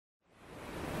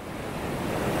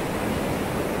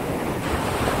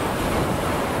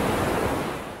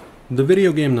The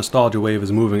video game nostalgia wave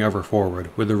is moving ever forward.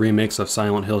 With the remakes of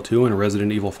Silent Hill 2 and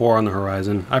Resident Evil 4 on the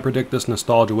horizon, I predict this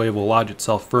nostalgia wave will lodge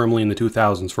itself firmly in the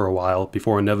 2000s for a while,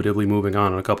 before inevitably moving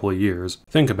on in a couple of years.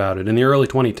 Think about it, in the early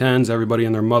 2010s, everybody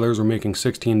and their mothers were making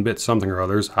 16-bit something or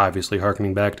others, obviously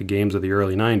harkening back to games of the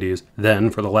early 90s. Then,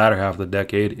 for the latter half of the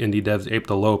decade, indie devs aped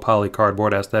the low-poly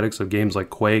cardboard aesthetics of games like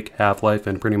Quake, Half-Life,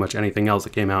 and pretty much anything else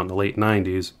that came out in the late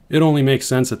 90s. It only makes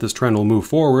sense that this trend will move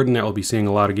forward and that we'll be seeing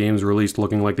a lot of games released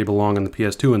looking like they belong on the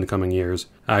PS2 in the coming years.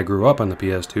 I grew up on the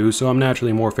PS2, so I'm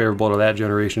naturally more favorable to that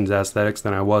generation's aesthetics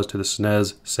than I was to the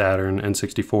SNES, Saturn,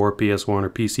 N64, PS1, or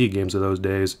PC games of those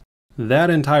days. That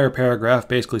entire paragraph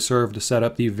basically served to set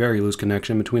up the very loose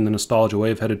connection between the nostalgia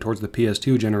wave headed towards the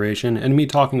PS2 generation and me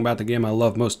talking about the game I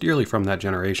love most dearly from that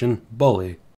generation,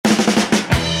 Bully.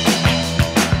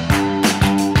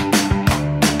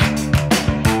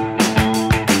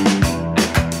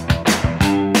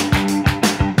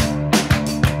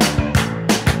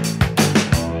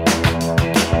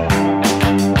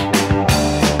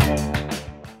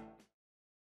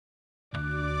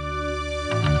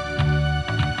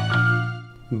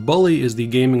 Bully is the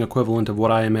gaming equivalent of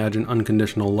what I imagine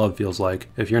unconditional love feels like.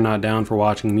 If you're not down for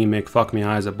watching me make fuck me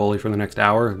eyes at Bully for the next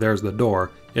hour, there's the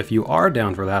door. If you are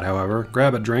down for that, however,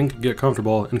 grab a drink, get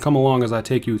comfortable, and come along as I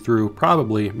take you through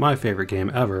probably my favorite game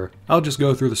ever. I'll just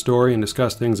go through the story and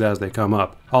discuss things as they come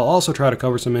up. I'll also try to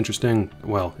cover some interesting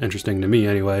to me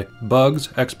anyway, bugs,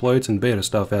 exploits, and beta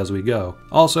stuff as we go.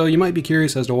 Also, you might be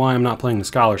curious as to why I'm not playing the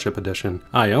Scholarship Edition.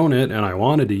 I own it, and I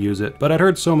wanted to use it, but I'd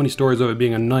heard so many stories of it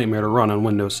being a nightmare to run on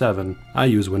Windows 7. I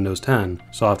use Windows 10.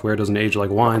 Software doesn't age like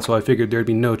wine, so I figured there'd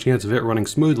be no chance of it running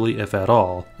smoothly, if at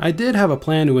all. I did have a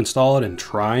plan to install it and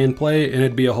try and play, and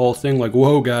it'd be a whole thing like,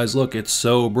 whoa guys, look, it's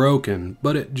so broken,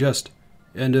 but it just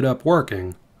ended up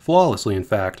working. Flawlessly, in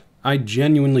fact. I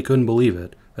genuinely couldn't believe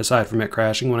it. Aside from it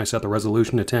crashing when I set the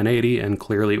resolution to 1080, and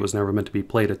clearly it was never meant to be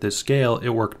played at this scale, it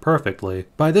worked perfectly.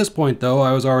 By this point though,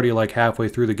 I was already like halfway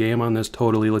through the game on this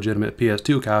totally legitimate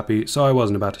PS2 copy, so I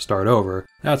wasn't about to start over.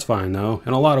 That's fine though.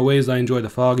 In a lot of ways I enjoy the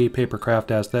foggy,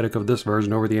 papercraft aesthetic of this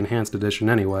version over the enhanced edition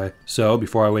anyway. So,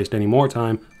 before I waste any more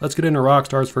time, let's get into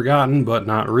Rockstar's forgotten, but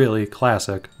not really,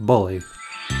 classic, Bully.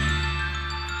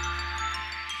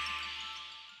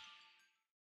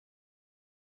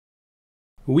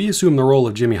 We assume the role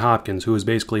of Jimmy Hopkins, who is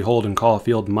basically Holden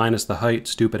Caulfield minus the height,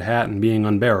 stupid hat, and being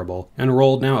unbearable.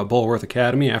 Enrolled now at Bulworth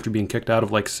Academy after being kicked out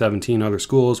of like 17 other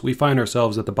schools, we find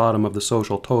ourselves at the bottom of the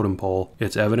social totem pole.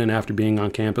 It's evident after being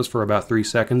on campus for about 3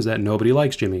 seconds that nobody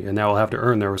likes Jimmy, and that will have to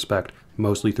earn their respect,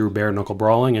 mostly through bare-knuckle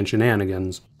brawling and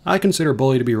shenanigans. I consider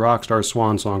Bully to be Rockstar's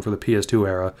swan song for the PS2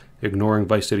 era, ignoring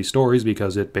Vice City Stories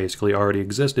because it basically already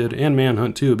existed, and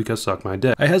Manhunt 2 because suck my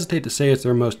dick. I hesitate to say it's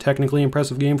their most technically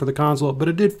impressive game for the console, but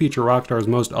it did feature Rockstar's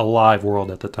most alive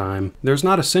world at the time. There's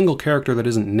not a single character that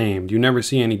isn't named. You never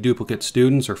see any duplicate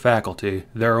students or faculty.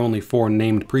 There are only 4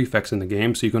 named prefects in the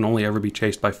game, so you can only ever be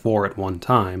chased by 4 at one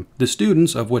time. The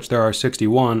students, of which there are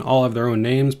 61, all have their own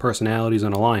names, personalities,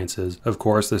 and alliances. Of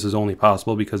course, this is only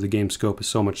possible because the game's scope is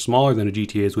so much smaller than a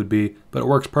GTA's would be, but it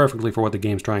works perfectly for what the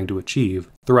game's trying to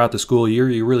achieve. Throughout the school year,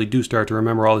 you really do start to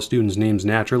remember all the students' names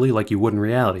naturally like you would in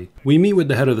reality. We meet with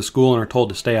the head of the school and are told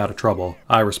to stay out of trouble.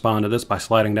 I respond to this by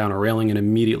sliding down a railing and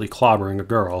immediately clobbering a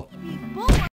girl.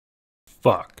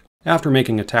 Fuck. After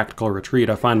making a tactical retreat,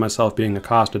 I find myself being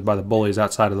accosted by the bullies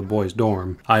outside of the boys'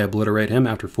 dorm. I obliterate him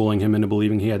after fooling him into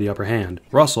believing he had the upper hand.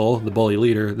 Russell, the bully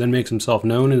leader, then makes himself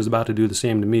known and is about to do the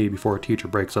same to me before a teacher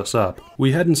breaks us up.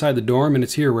 We head inside the dorm and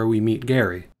it's here where we meet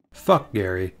Gary. Fuck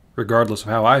Gary. Regardless of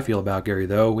how I feel about Gary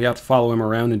though, we have to follow him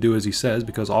around and do as he says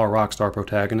because all Rockstar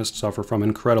protagonists suffer from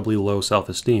incredibly low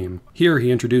self-esteem. Here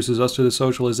he introduces us to the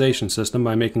socialization system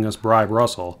by making us bribe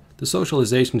Russell. The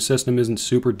socialization system isn't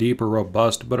super deep or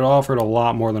robust, but it offered a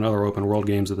lot more than other open world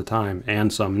games at the time,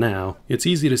 and some now. It's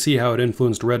easy to see how it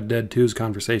influenced Red Dead 2's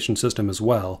conversation system as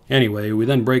well. Anyway, we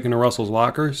then break into Russell's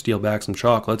locker, steal back some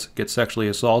chocolates, get sexually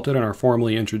assaulted, and are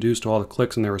formally introduced to all the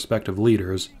cliques and their respective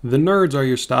leaders. The nerds are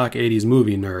your stock 80s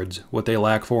movie nerds. What they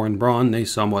lack for in brawn, they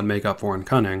somewhat make up for in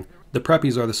cunning. The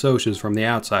preppies are the socias from The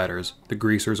Outsiders, the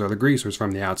greasers are the greasers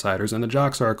from The Outsiders, and the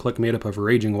jocks are a clique made up of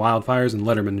raging wildfires and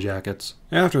Letterman jackets.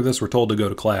 After this we're told to go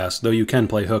to class, though you can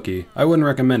play hooky. I wouldn't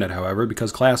recommend it, however,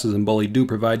 because classes in Bully do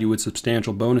provide you with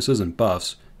substantial bonuses and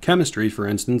buffs. Chemistry, for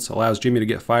instance, allows Jimmy to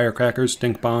get firecrackers,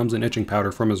 stink bombs, and itching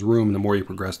powder from his room the more you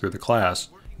progress through the class.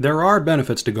 There are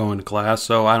benefits to going to class,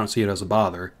 so I don't see it as a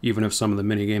bother, even if some of the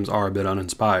minigames are a bit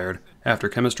uninspired. After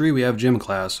chemistry, we have gym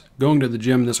class. Going to the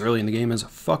gym this early in the game is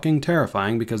fucking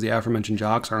terrifying because the aforementioned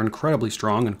jocks are incredibly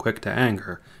strong and quick to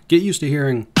anger. Get used to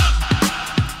hearing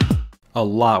a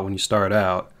lot when you start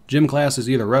out. Gym class is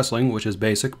either wrestling, which is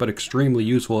basic but extremely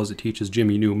useful as it teaches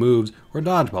Jimmy new moves, or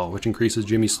dodgeball, which increases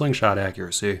Jimmy's slingshot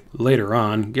accuracy. Later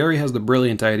on, Gary has the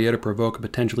brilliant idea to provoke a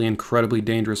potentially incredibly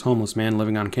dangerous homeless man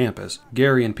living on campus.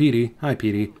 Gary and Petey, hi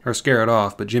Petey, are scared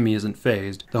off, but Jimmy isn't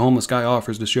fazed. The homeless guy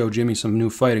offers to show Jimmy some new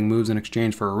fighting moves in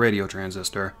exchange for a radio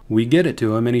transistor. We get it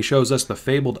to him and he shows us the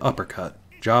fabled uppercut.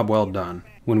 Job well done.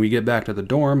 When we get back to the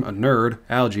dorm, a nerd,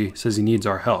 Algie, says he needs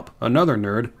our help. Another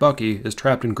nerd, Bucky, is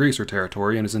trapped in greaser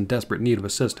territory and is in desperate need of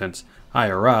assistance. I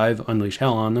arrive, unleash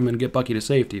hell on them, and get Bucky to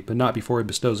safety, but not before he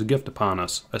bestows a gift upon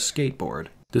us, a skateboard.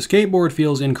 The skateboard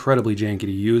feels incredibly janky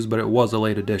to use, but it was a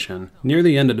late addition. Near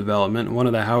the end of development, one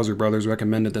of the Hauser brothers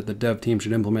recommended that the dev team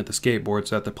should implement the skateboard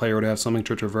so that the player would have something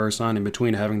to traverse on in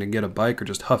between having to get a bike or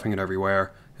just huffing it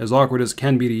everywhere. As awkward as it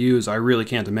can be to use, I really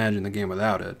can't imagine the game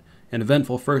without it. An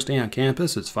eventful first day on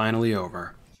campus is finally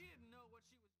over.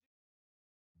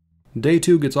 Day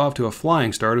 2 gets off to a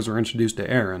flying start as we're introduced to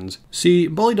errands. See,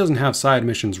 Bully doesn't have side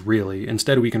missions really.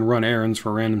 Instead, we can run errands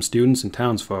for random students and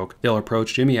townsfolk. They'll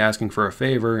approach Jimmy asking for a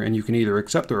favor, and you can either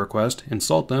accept the request,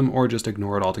 insult them, or just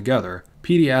ignore it altogether.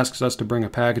 Petey asks us to bring a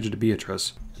package to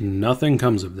Beatrice. Nothing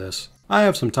comes of this. I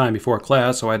have some time before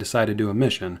class, so I decide to do a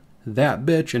mission. That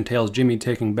bitch entails Jimmy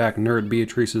taking back nerd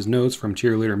Beatrice's notes from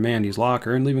cheerleader Mandy's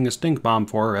locker and leaving a stink bomb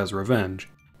for her as revenge.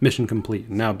 Mission complete,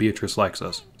 and now Beatrice likes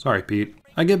us. Sorry, Pete.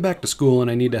 I get back to school and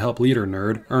I need to help leader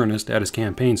nerd, Ernest, at his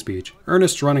campaign speech.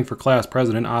 Ernest's running for class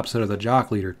president opposite of the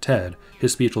jock leader, Ted.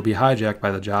 His speech will be hijacked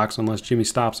by the jocks unless Jimmy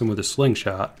stops him with his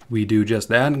slingshot. We do just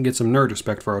that and get some nerd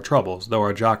respect for our troubles, though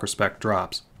our jock respect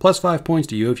drops. Plus 5 points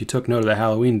to you if you took note of the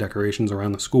Halloween decorations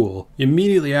around the school.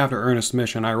 Immediately after Ernest's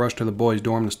mission, I rush to the boys'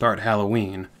 dorm to start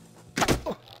Halloween.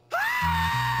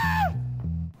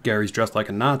 Gary's dressed like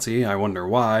a Nazi, I wonder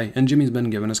why, and Jimmy's been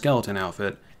given a skeleton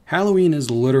outfit. Halloween is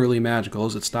literally magical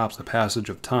as it stops the passage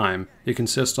of time. It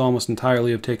consists almost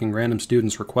entirely of taking random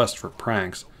students' requests for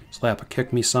pranks. Slap a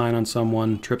kick me sign on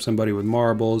someone, trip somebody with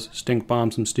marbles, stink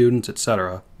bomb some students,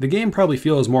 etc. The game probably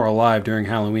feels more alive during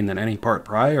Halloween than any part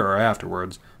prior or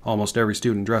afterwards. Almost every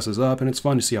student dresses up and it's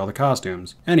fun to see all the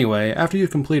costumes. Anyway, after you've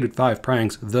completed 5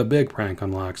 pranks, the big prank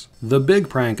unlocks. The big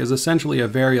prank is essentially a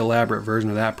very elaborate version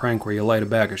of that prank where you light a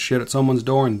bag of shit at someone's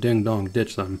door and ding dong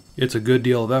ditch them. It's a good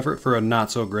deal of effort for a not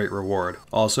so great reward.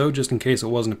 Also, just in case it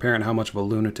wasn't apparent how much of a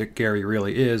lunatic Gary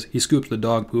really is, he scoops the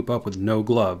dog poop up with no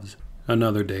gloves.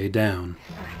 Another day down.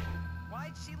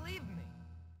 Why'd she leave me?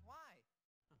 Why?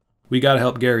 We gotta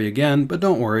help Gary again, but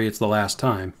don't worry, it's the last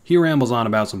time. He rambles on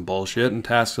about some bullshit and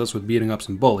tasks us with beating up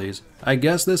some bullies. I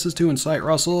guess this is to incite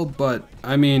Russell, but,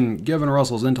 I mean, given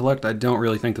Russell's intellect, I don't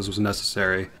really think this was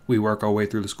necessary. We work our way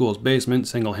through the school's basement,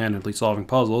 single-handedly solving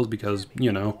puzzles because,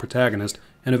 you know, protagonist,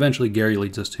 and eventually Gary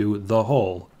leads us to The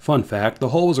Hole. Fun fact, The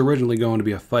Hole was originally going to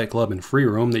be a fight club and free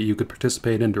roam that you could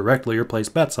participate in directly or place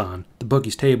bets on. The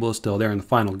bookie's table is still there in the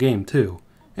final game, too.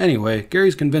 Anyway,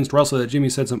 Gary's convinced Russell that Jimmy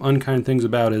said some unkind things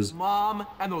about his Mom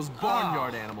and those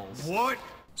barnyard animals. What?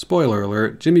 Spoiler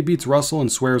alert, Jimmy beats Russell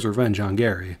and swears revenge on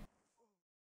Gary.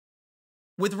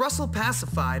 With Russell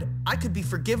pacified, I could be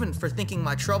forgiven for thinking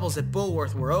my troubles at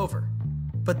Bullworth were over.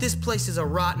 But this place is a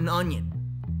rotten onion.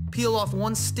 Peel off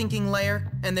one stinking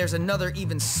layer, and there's another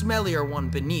even smellier one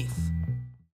beneath.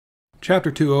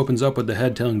 Chapter 2 opens up with the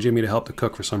head telling Jimmy to help the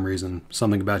cook for some reason,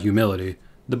 something about humility.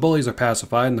 The bullies are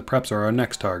pacified and the preps are our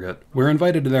next target. We're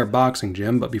invited to their boxing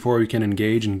gym, but before we can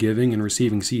engage in giving and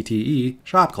receiving CTE,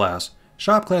 shop class.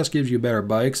 Shop class gives you better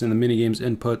bikes, and the minigame's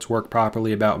inputs work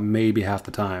properly about maybe half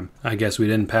the time. I guess we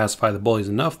didn't pacify the bullies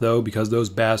enough though, because those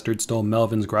bastards stole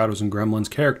Melvin's, Grotto's, and Gremlin's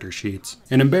character sheets.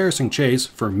 An embarrassing chase,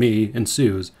 for me,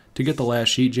 ensues. To get the last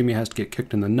sheet, Jimmy has to get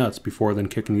kicked in the nuts before then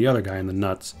kicking the other guy in the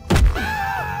nuts.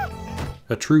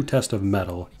 A true test of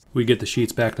mettle. We get the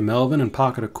sheets back to Melvin and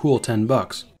pocket a cool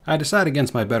 $10. I decide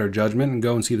against my better judgment and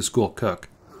go and see the school cook.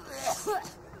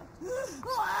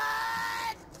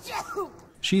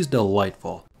 She's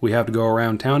delightful. We have to go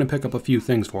around town and pick up a few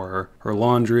things for her. Her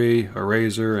laundry, a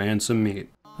razor, and some meat.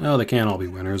 Oh, they can't all be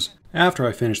winners. After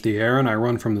I finish the errand, I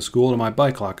run from the school to my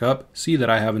bike lockup, see that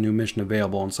I have a new mission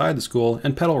available inside the school,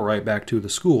 and pedal right back to the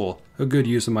school. A good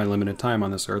use of my limited time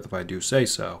on this earth if I do say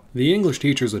so. The English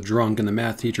teacher's a drunk and the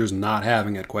math teacher's not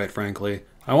having it, quite frankly.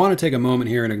 I want to take a moment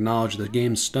here and acknowledge the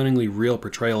game's stunningly real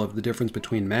portrayal of the difference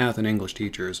between math and English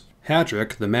teachers.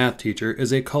 Patrick, the math teacher,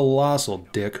 is a colossal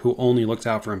dick who only looks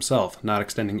out for himself, not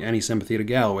extending any sympathy to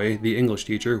Galloway, the English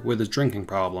teacher, with his drinking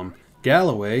problem.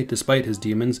 Galloway, despite his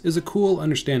demons, is a cool,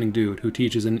 understanding dude who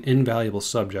teaches an invaluable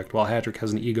subject while Hattrick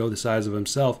has an ego the size of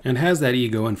himself and has that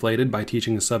ego inflated by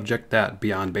teaching a subject that,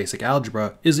 beyond basic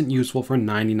algebra, isn't useful for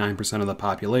 99% of the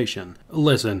population.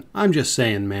 Listen, I'm just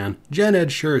saying, man, Gen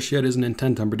Ed sure as shit isn't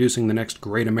intent on producing the next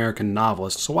great American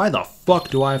novelist, so why the fuck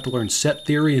do I have to learn set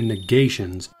theory and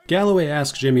negations? Galloway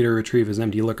asks Jimmy to retrieve his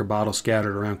empty liquor bottle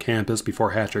scattered around campus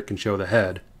before Hattrick can show the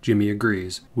head. Jimmy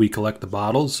agrees. We collect the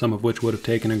bottles, some of which would have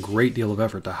taken a great deal of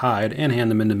effort to hide, and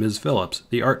hand them into Ms. Phillips,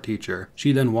 the art teacher.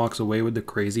 She then walks away with the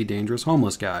crazy, dangerous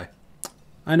homeless guy.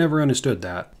 I never understood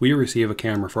that. We receive a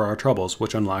camera for our troubles,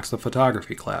 which unlocks the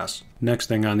photography class. Next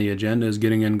thing on the agenda is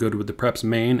getting in good with the prep's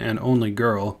main and only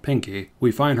girl, Pinky.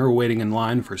 We find her waiting in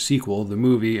line for Sequel, the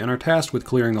movie, and are tasked with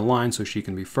clearing the line so she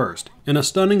can be first. In a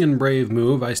stunning and brave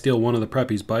move, I steal one of the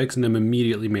preppy's bikes and am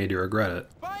immediately made to regret it.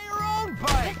 Buy your own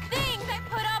bike!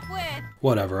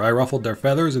 Whatever, I ruffled their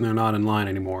feathers and they're not in line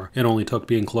anymore. It only took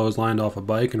being clotheslined off a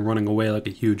bike and running away like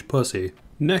a huge pussy.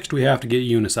 Next we have to get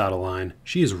Eunice out of line.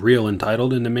 She's real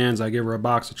entitled and demands I give her a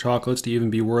box of chocolates to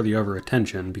even be worthy of her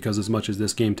attention, because as much as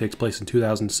this game takes place in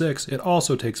 2006, it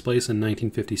also takes place in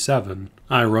 1957.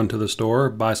 I run to the store,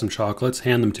 buy some chocolates,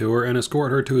 hand them to her, and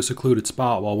escort her to a secluded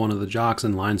spot while one of the jocks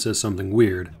in line says something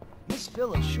weird. Miss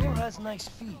Phillips sure has nice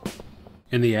feet.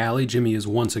 In the alley, Jimmy is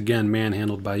once again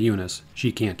manhandled by Eunice.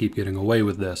 She can't keep getting away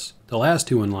with this. The last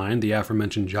two in line, the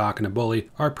aforementioned jock and a bully,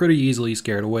 are pretty easily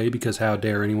scared away because how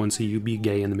dare anyone see you be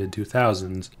gay in the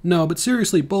mid-2000s. No, but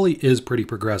seriously, Bully is pretty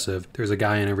progressive. There's a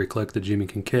guy in every clique that Jimmy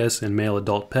can kiss, and male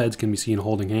adult peds can be seen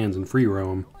holding hands in free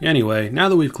roam. Anyway, now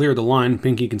that we've cleared the line,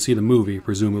 Pinky can see the movie,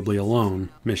 presumably alone.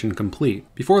 Mission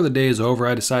complete. Before the day is over,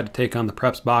 I decide to take on the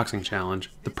Preps boxing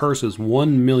challenge. The purse is $1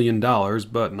 million,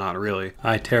 but not really.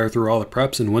 I tear through all the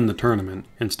preps and win the tournament.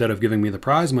 Instead of giving me the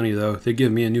prize money though, they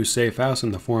give me a new safe house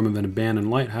in the form of an abandoned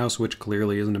lighthouse, which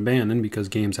clearly isn't abandoned because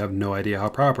games have no idea how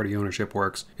property ownership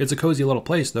works. It's a cozy little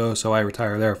place though, so I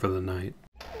retire there for the night.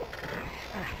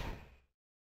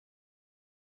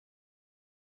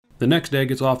 The next day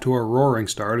gets off to a roaring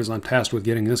start as I'm tasked with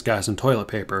getting this guy some toilet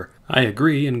paper. I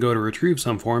agree and go to retrieve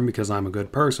some for him because I'm a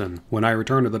good person. When I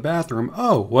return to the bathroom,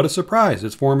 oh, what a surprise,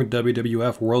 it's former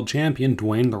WWF World Champion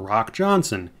Dwayne "The Rock"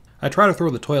 Johnson. I try to throw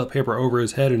the toilet paper over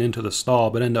his head and into the stall,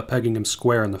 but end up pegging him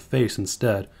square in the face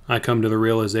instead. I come to the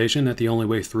realization that the only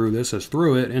way through this is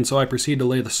through it, and so I proceed to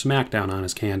lay the smackdown on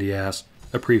his candy ass.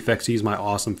 The prefect sees my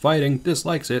awesome fighting,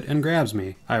 dislikes it, and grabs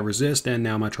me. I resist, and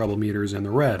now my trouble meter is in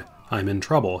the red. I'm in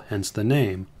trouble, hence the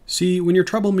name. See, when your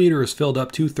trouble meter is filled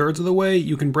up 2/3 of the way,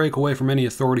 you can break away from any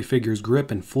authority figure's grip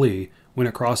and flee. When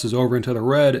it crosses over into the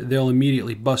red, they'll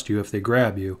immediately bust you if they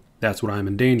grab you. That's what I'm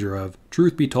in danger of.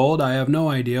 Truth be told, I have no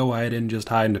idea why I didn't just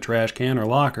hide in a trash can or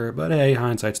locker, but hey,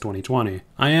 hindsight's 20/20.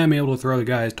 I am able to throw the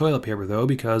guy's toilet paper though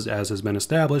because, as has been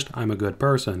established, I'm a good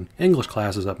person. English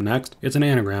class is up next. It's an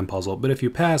anagram puzzle, but if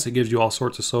you pass, it gives you all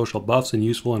sorts of social buffs and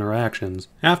useful interactions.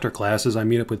 After classes, I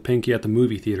meet up with Pinky at the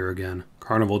movie theater again.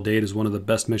 Carnival Date is one of the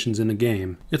best missions in the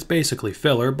game. It's basically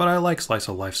filler, but I like slice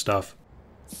of life stuff.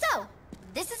 So,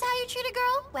 this is how you treat a girl?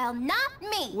 Well, not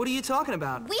me. What are you talking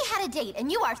about? We had a date,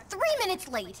 and you are 3 minutes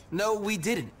late. No, we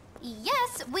didn't.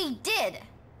 Yes, we did.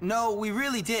 No, we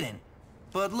really didn't.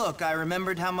 But look, I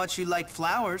remembered how much you liked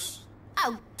flowers.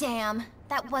 Oh, damn.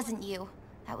 That wasn't you.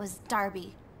 That was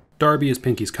Darby. Darby is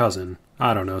Pinky's cousin.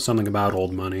 I don't know, something about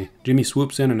old money. Jimmy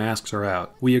swoops in and asks her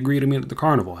out. We agree to meet at the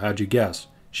carnival, how'd you guess?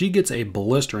 She gets a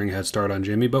blistering head start on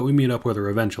Jimmy, but we meet up with her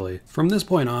eventually. From this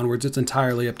point onwards, it's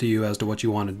entirely up to you as to what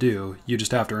you want to do. You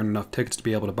just have to earn enough tickets to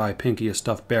be able to buy Pinky a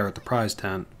stuffed bear at the prize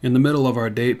tent. In the middle of our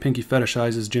date, Pinky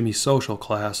fetishizes Jimmy's social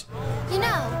class. You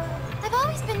know, I've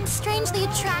always been strangely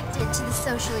attracted to the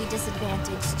socially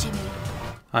disadvantaged, Jimmy.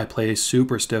 I play a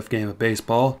super stiff game of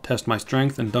baseball, test my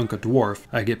strength, and dunk a dwarf.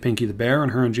 I get Pinky the bear,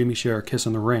 and her and Jimmy share a kiss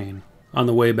in the rain. On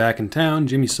the way back in town,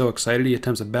 Jimmy's so excited he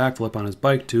attempts a backflip on his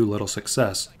bike to little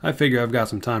success. I figure I've got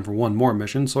some time for one more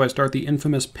mission, so I start the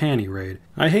infamous panty raid.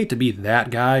 I hate to be that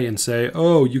guy and say,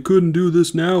 oh, you couldn't do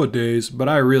this nowadays, but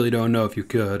I really don't know if you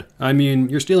could. I mean,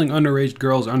 you're stealing underage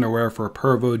girls' underwear for a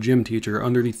pervo gym teacher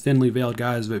under the thinly veiled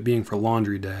guise of it being for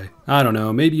laundry day. I don't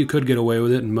know, maybe you could get away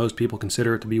with it and most people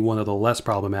consider it to be one of the less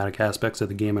problematic aspects of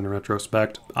the game in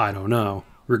retrospect. I don't know.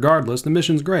 Regardless, the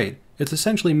mission's great. It's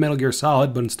essentially Metal Gear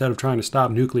Solid, but instead of trying to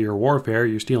stop nuclear warfare,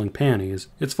 you're stealing panties.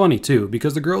 It's funny too,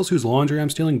 because the girls whose laundry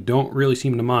I'm stealing don't really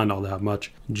seem to mind all that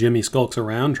much. Jimmy skulks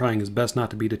around, trying his best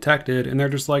not to be detected, and they're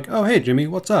just like, oh hey Jimmy,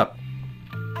 what's up?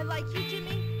 I like you,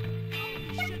 Jimmy.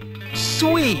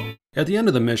 Sweet! At the end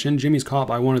of the mission, Jimmy's caught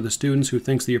by one of the students who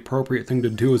thinks the appropriate thing to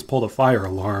do is pull the fire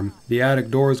alarm. The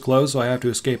attic door is closed, so I have to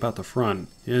escape out the front.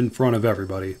 In front of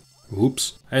everybody.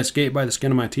 Oops. I escape by the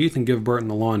skin of my teeth and give Burton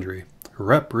the laundry.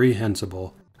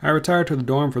 Reprehensible. I retire to the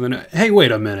dorm for the Hey,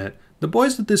 wait a minute. The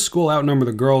boys at this school outnumber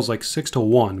the girls like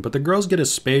 6-1, but the girls get a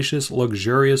spacious,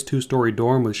 luxurious 2-story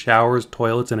dorm with showers,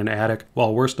 toilets, and an attic,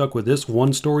 while we're stuck with this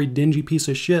 1-story dingy piece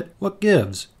of shit. What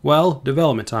gives? Well,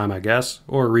 development time, I guess.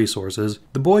 Or resources.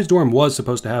 The boys' dorm was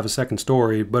supposed to have a 2nd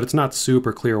story, but it's not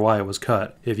super clear why it was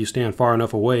cut. If you stand far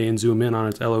enough away and zoom in on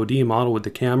its LOD model with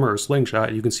the camera or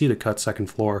slingshot, you can see the cut 2nd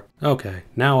floor. Okay,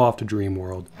 now off to Dream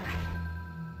World.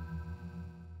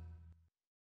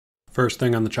 First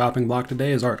thing on the chopping block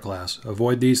today is art class.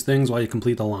 Avoid these things while you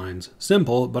complete the lines.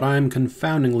 Simple, but I'm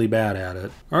confoundingly bad at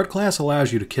it. Art class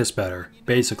allows you to kiss better.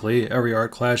 Basically, every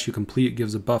art class you complete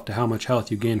gives a buff to how much health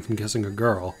you gain from kissing a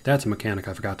girl. That's a mechanic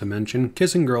I forgot to mention.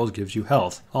 Kissing girls gives you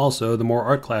health. Also, the more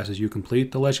art classes you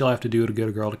complete, the less you'll have to do to get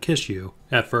a girl to kiss you.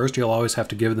 At first, you'll always have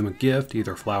to give them a gift,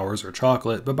 either flowers or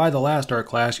chocolate, but by the last art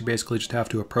class, you basically just have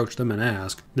to approach them and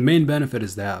ask. The main benefit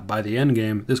is that, by the end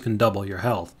game, this can double your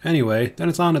health. Anyway, then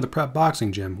it's on to the prep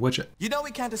boxing gym, which... You know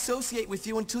we can't associate with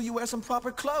you until you wear some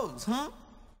proper clothes, huh?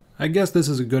 I guess this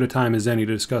is as good a time as any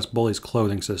to discuss Bully's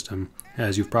clothing system.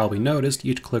 As you've probably noticed,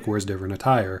 each clique wears different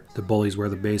attire. The Bullies wear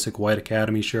the basic white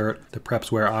academy shirt, the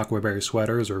Preps wear aquaberry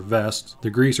sweaters or vests, the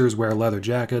Greasers wear leather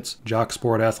jackets, Jock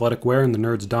sport athletic wear, and the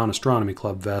Nerds don astronomy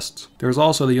club vests. There's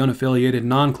also the unaffiliated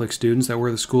non-clique students that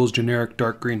wear the school's generic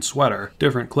dark green sweater.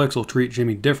 Different cliques will treat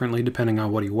Jimmy differently depending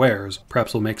on what he wears.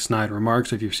 Preps will make snide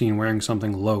remarks if you're seen wearing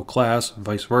something low class,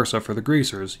 vice versa for the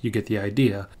Greasers. You get the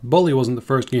idea. Bully wasn't the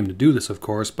first game to do this, of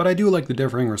course, but I do like the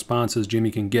differing responses Jimmy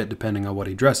can get depending on what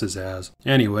he dresses as.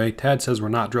 Anyway, Tad says we're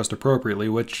not dressed appropriately,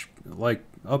 which, like,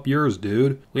 up yours,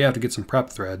 dude. We have to get some prep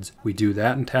threads. We do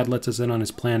that, and Tad lets us in on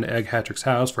his plan to egg Hattrick's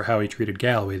house for how he treated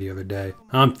Galloway the other day.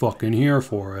 I'm fucking here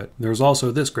for it. There's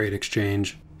also this great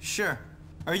exchange. Sure.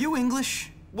 Are you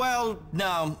English? Well,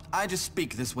 no, I just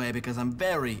speak this way because I'm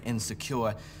very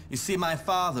insecure. You see, my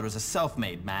father is a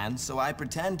self-made man, so I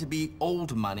pretend to be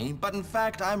old money, but in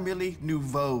fact, I'm really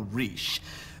nouveau riche.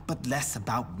 But less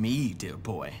about me, dear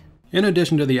boy. In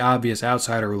addition to the obvious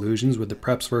outsider illusions with the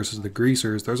Preps versus the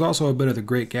Greasers, there's also a bit of the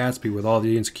Great Gatsby with all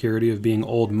the insecurity of being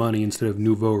old money instead of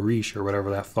nouveau riche or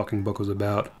whatever that fucking book was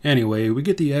about. Anyway, we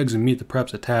get the eggs and meet the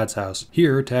Preps at Tad's house.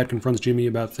 Here, Tad confronts Jimmy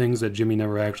about things that Jimmy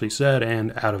never actually said,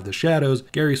 and out of the shadows,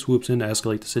 Gary swoops in to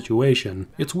escalate the situation.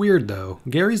 It's weird though.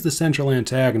 Gary's the central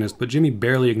antagonist, but Jimmy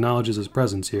barely acknowledges his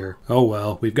presence here. Oh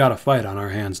well, we've got a fight on our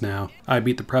hands now. I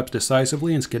beat the Preps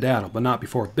decisively and skedaddle, but not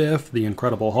before Biff, the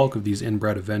Incredible Hulk of these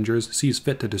inbred Avengers, sees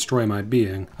fit to destroy my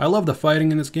being. I love the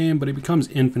fighting in this game, but it becomes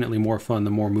infinitely more fun the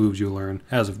more moves you learn.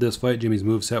 As of this fight, Jimmy's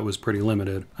moveset was pretty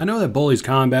limited. I know that Bully's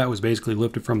combat was basically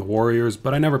lifted from the Warriors,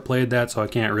 but I never played that, so I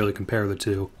can't really compare the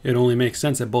two. It only makes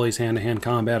sense that Bully's hand-to-hand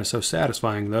combat is so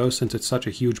satisfying though, since it's such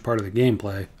a huge part of the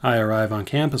gameplay. I arrive on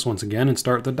campus once again and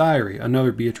start the diary,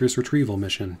 another Beatrice retrieval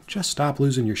mission. Just stop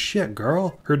losing your shit,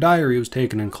 girl. Her diary was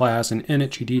taken in class, and in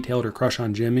it she detailed her crush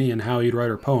on Jimmy and how he'd write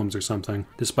her poems or something.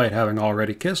 Despite having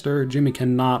already kissed her, Jimmy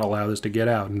cannot allow this to get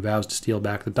out and vows to steal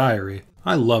back the diary.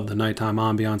 I love the nighttime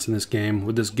ambiance in this game,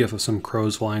 with this gif of some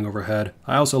crows flying overhead.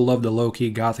 I also love the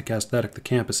low-key gothic aesthetic the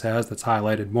campus has that's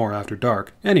highlighted more after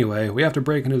dark. Anyway, we have to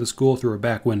break into the school through a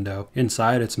back window.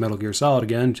 Inside, it's Metal Gear Solid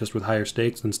again, just with higher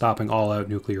stakes than stopping all-out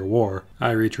nuclear war.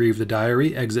 I retrieve the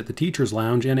diary, exit the teacher's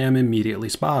lounge, and am immediately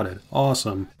spotted.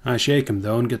 Awesome. I shake him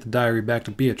though and get the diary back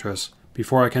to Beatrice.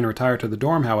 Before I can retire to the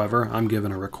dorm, however, I'm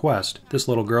given a request. This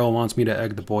little girl wants me to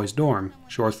egg the boys' dorm.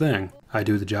 Sure thing. I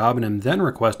do the job and am then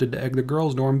requested to egg the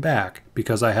girls' dorm back.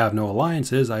 Because I have no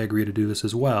alliances, I agree to do this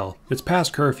as well. It's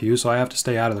past curfew, so I have to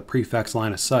stay out of the prefect's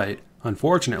line of sight.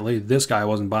 Unfortunately, this guy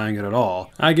wasn't buying it at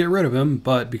all. I get rid of him,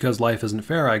 but because life isn't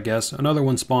fair, I guess, another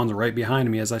one spawns right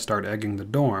behind me as I start egging the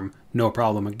dorm. No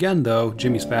problem again though,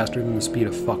 Jimmy's faster than the speed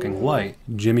of fucking light.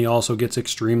 Jimmy also gets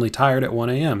extremely tired at 1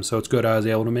 AM, so it's good I was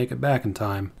able to make it back in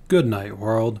time. Good night,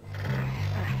 world.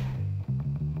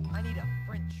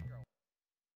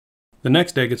 The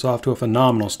next day gets off to a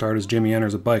phenomenal start as Jimmy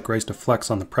enters a bike race to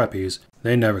flex on the preppies.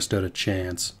 They never stood a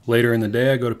chance. Later in the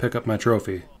day I go to pick up my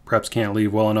trophy. Preps can't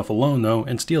leave well enough alone though,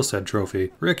 and steal said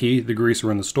trophy. Ricky, the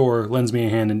greaser in the store, lends me a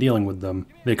hand in dealing with them.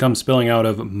 They come spilling out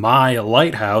of my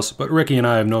lighthouse, but Ricky and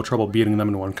I have no trouble beating them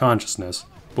into unconsciousness.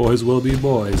 Boys will be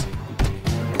boys.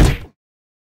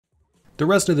 The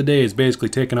rest of the day is basically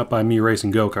taken up by me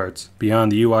racing go-karts.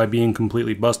 Beyond the UI being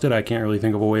completely busted, I can't really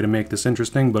think of a way to make this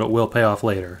interesting, but it will pay off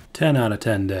later. 10 out of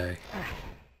 10 day.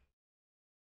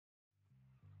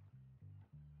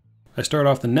 I start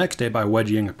off the next day by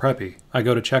wedging a preppy. I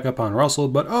go to check up on Russell,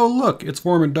 but oh look, it's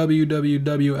former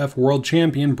WWF World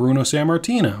Champion Bruno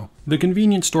Sammartino. The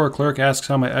convenience store clerk asks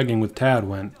how my egging with Tad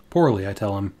went. Poorly, I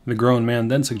tell him. The grown man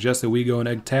then suggests that we go and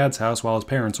egg Tad's house while his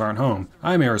parents aren't home.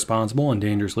 I'm irresponsible and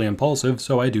dangerously impulsive,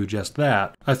 so I do just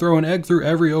that. I throw an egg through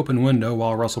every open window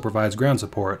while Russell provides ground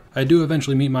support. I do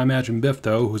eventually meet my match in Biff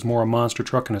though, who's more a monster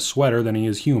truck in a sweater than he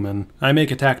is human. I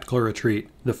make a tactical retreat.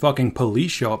 The fucking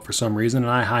police show up for some reason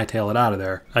and I hightail it out of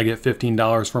there. I get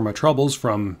 $15 for my troubles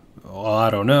from, well, I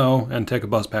don't know, and take a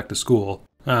bus back to school.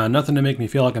 Nothing to make me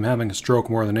feel like I'm having a stroke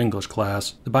more than English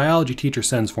class. The biology teacher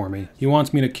sends for me. He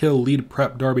wants me to kill lead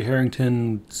prep Darby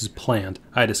Harrington's plant.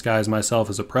 I disguise myself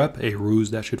as a prep, a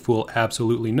ruse that should fool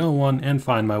absolutely no one, and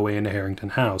find my way into Harrington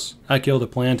House. I kill the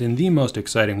plant in the most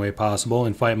exciting way possible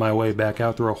and fight my way back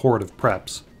out through a horde of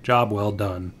preps. Job well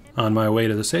done. On my way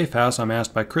to the safe house, I'm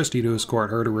asked by Christy to escort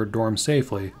her to her dorm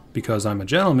safely. Because I'm a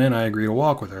gentleman, I agree to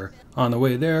walk with her. On the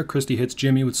way there, Christy hits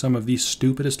Jimmy with some of the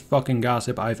stupidest fucking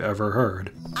gossip I've ever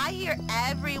heard. I hear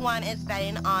everyone is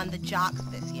betting on the jocks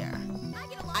this year.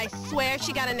 I swear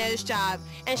she got a nose job,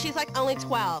 and she's like only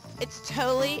 12. It's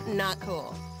totally not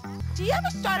cool. Do you ever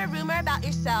start a rumor about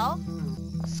yourself?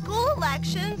 School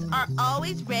elections are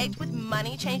always rigged with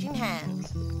money changing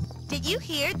hands. Did you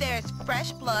hear there's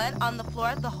fresh blood on the floor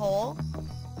of the hole?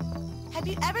 Have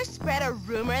you ever spread a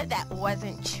rumor that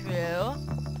wasn't true?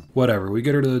 Whatever, we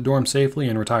get her to the dorm safely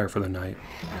and retire for the night.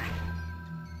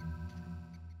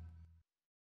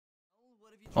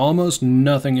 Almost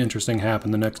nothing interesting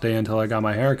happened the next day until I got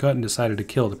my hair cut and decided to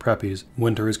kill the preppies.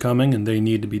 Winter is coming and they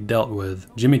need to be dealt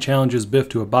with. Jimmy challenges Biff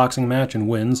to a boxing match and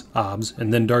wins, obs,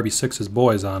 and then Darby sicks his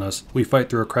boys on us. We fight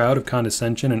through a crowd of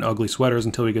condescension and ugly sweaters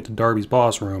until we get to Darby's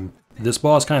boss room. This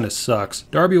boss kinda sucks.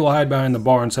 Darby will hide behind the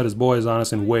bar and set his boys on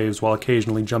us in waves while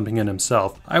occasionally jumping in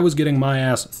himself. I was getting my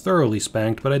ass thoroughly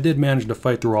spanked, but I did manage to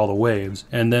fight through all the waves.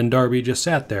 And then Darby just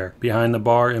sat there, behind the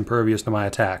bar, impervious to my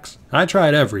attacks. I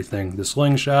tried everything, the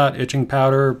slingshot, itching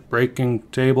powder, breaking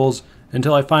tables,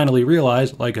 until I finally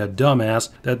realized, like a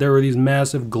dumbass, that there were these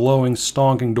massive, glowing,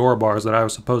 stonking door bars that I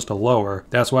was supposed to lower.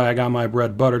 That's why I got my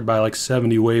bread buttered by like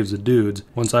 70 waves of dudes.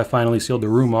 Once I finally sealed the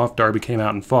room off, Darby came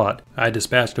out and fought. I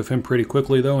dispatched of him pretty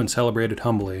quickly though and celebrated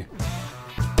humbly.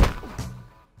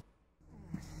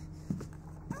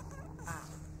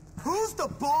 Who's the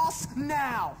boss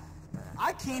now?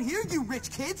 I can't hear you,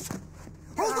 rich kids.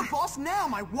 Who's the boss now,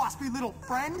 my waspy little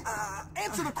friend?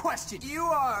 Answer the question. You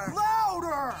are...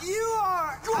 Louder! You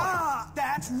are... Good.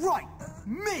 That's right.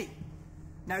 Me.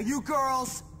 Now you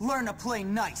girls, learn to play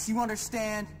nice. You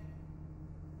understand?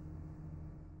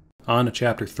 On to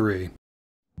chapter 3.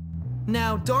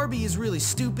 Now, Darby is really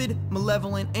stupid,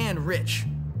 malevolent, and rich.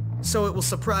 So it will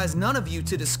surprise none of you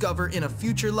to discover in a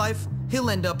future life, he'll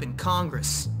end up in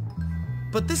Congress.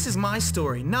 But this is my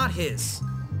story, not his.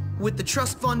 With the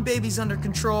trust fund babies under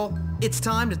control, it's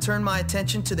time to turn my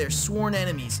attention to their sworn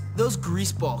enemies, those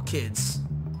greaseball kids.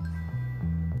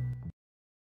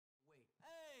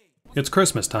 It's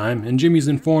Christmas time, and Jimmy's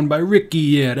informed by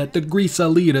Ricky that the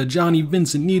Greasalita Johnny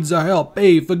Vincent needs our help.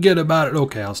 Hey, forget about it.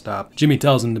 Okay, I'll stop. Jimmy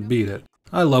tells him to beat it.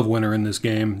 I love winter in this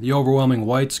game. The overwhelming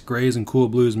whites, grays, and cool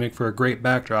blues make for a great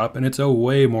backdrop, and it's a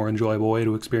way more enjoyable way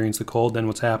to experience the cold than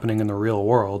what's happening in the real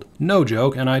world. No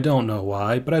joke, and I don't know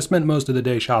why, but I spent most of the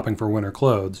day shopping for winter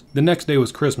clothes. The next day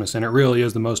was Christmas, and it really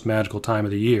is the most magical time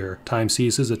of the year. Time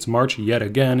ceases its march yet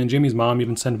again, and Jimmy's mom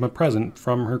even sent him a present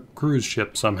from her cruise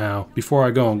ship somehow. Before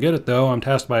I go and get it though, I'm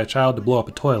tasked by a child to blow up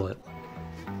a toilet.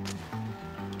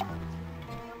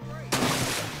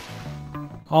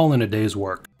 All in a day's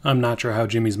work. I'm not sure how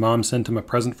Jimmy's mom sent him a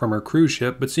present from her cruise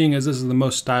ship, but seeing as this is the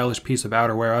most stylish piece of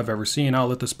outerwear I've ever seen, I'll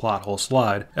let this plot hole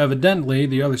slide. Evidently,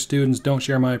 the other students don't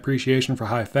share my appreciation for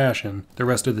high fashion. The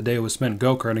rest of the day was spent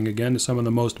go-karting again to some of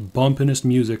the most bumpinest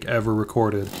music ever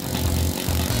recorded.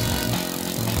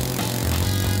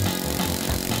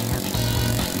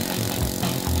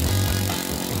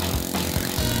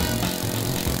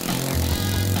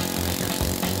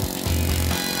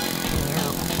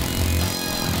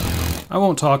 I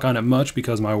won't talk on it much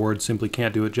because my words simply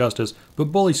can't do it justice,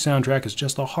 but Bully's soundtrack is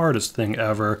just the hardest thing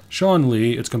ever. Sean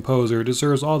Lee, its composer,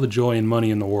 deserves all the joy and money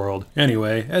in the world.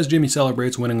 Anyway, as Jimmy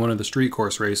celebrates winning one of the street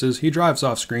course races, he drives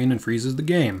off screen and freezes the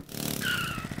game.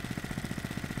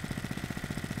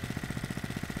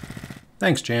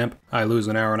 Thanks, champ. I lose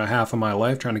an hour and a half of my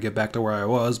life trying to get back to where I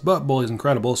was, but Bully's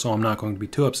incredible, so I'm not going to be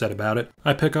too upset about it.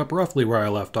 I pick up roughly where I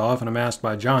left off, and I'm asked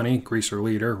by Johnny, greaser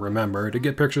leader, remember, to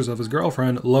get pictures of his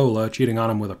girlfriend, Lola, cheating on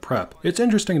him with a prep. It's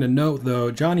interesting to note, though,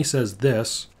 Johnny says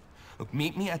this. Look,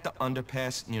 meet me at the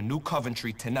underpass near New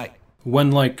Coventry tonight.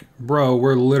 When, like, bro,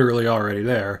 we're literally already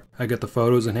there. I get the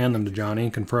photos and hand them to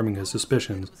Johnny, confirming his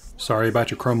suspicions. Sorry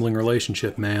about your crumbling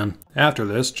relationship, man. After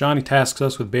this, Johnny tasks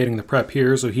us with baiting the prep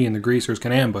here so he and the greasers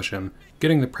can ambush him.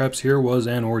 Getting the preps here was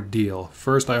an ordeal.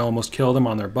 First I almost kill them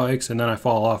on their bikes, and then I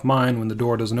fall off mine when the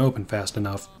door doesn't open fast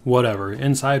enough. Whatever,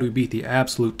 inside we beat the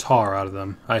absolute tar out of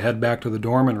them. I head back to the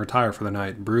dorm and retire for the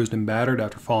night, bruised and battered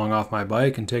after falling off my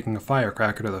bike and taking a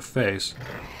firecracker to the face.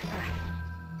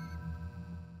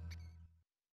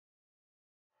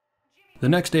 The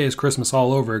next day is Christmas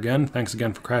all over again, thanks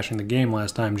again for crashing the game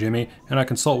last time, Jimmy, and I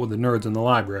consult with the nerds in the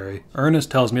library. Ernest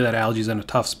tells me that Algie's in a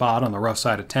tough spot on the rough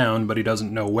side of town, but he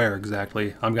doesn't know where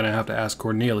exactly. I'm gonna have to ask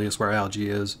Cornelius where Algie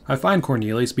is. I find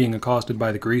Cornelius being accosted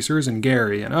by the Greasers and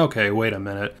Gary, and okay, wait a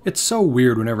minute. It's so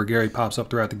weird whenever Gary pops up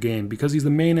throughout the game, because he's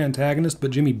the main antagonist, but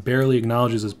Jimmy barely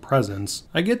acknowledges his presence.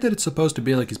 I get that it's supposed to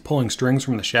be like he's pulling strings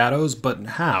from the shadows, but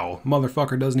how?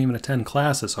 Motherfucker doesn't even attend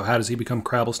classes, so how does he become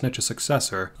Crabblesnitch's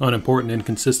successor? Unimportant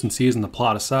inconsistencies in the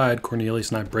plot aside, Cornelius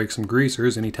and I break some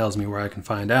Greasers and he tells me where I can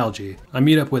find Algie. I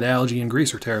meet up with Algie in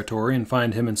Greaser territory and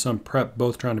find him and some prep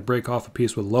both trying to break off a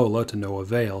piece with Lola to no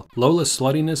avail. Lola's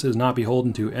sluttiness is not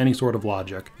beholden to any sort of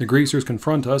logic. The Greasers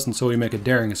confront us and so we make a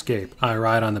daring escape. I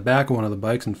ride on the back of one of the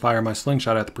bikes and fire my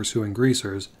slingshot at the pursuing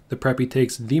Greasers. The preppy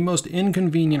takes the most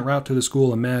inconvenient route to the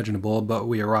school imaginable, but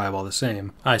we arrive all the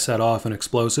same. I set off an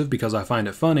explosive because I find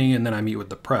it funny, and then I meet with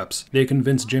the preps. They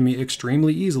convince Jimmy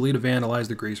extremely easily to vandalize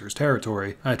the Greasers'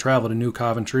 territory. I travel to New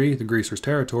Coventry, the Greasers'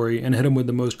 territory, and hit him with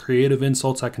the most creative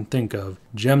insults I can think of.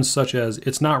 Gems such as,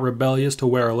 it's not rebellious to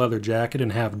wear a leather jacket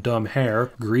and have dumb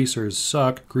hair, Greasers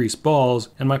suck, grease balls,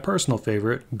 and my personal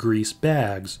favorite, grease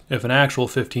bags. If an actual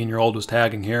 15-year-old was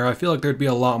tagging here, I feel like there'd be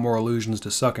a lot more allusions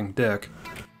to sucking dick.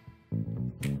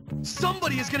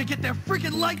 Somebody is gonna get their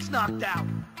freaking lights knocked out!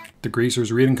 The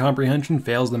Greasers' reading comprehension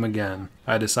fails them again.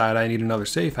 I decide I need another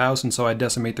safe house, and so I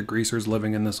decimate the Greasers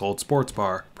living in this old sports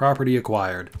bar. Property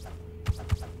acquired.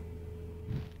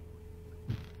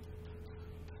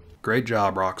 Great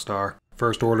job, Rockstar.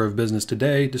 First order of business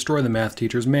today, destroy the math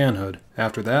teacher's manhood.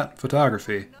 After that,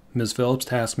 photography. Ms. Phillips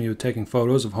tasked me with taking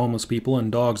photos of homeless people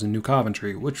and dogs in New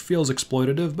Coventry, which feels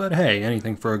exploitative, but hey,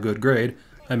 anything for a good grade.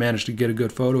 I managed to get a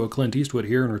good photo of Clint Eastwood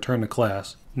here and return to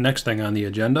class. Next thing on the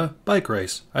agenda, bike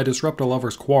race. I disrupt a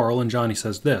lover's quarrel and Johnny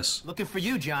says this. Looking for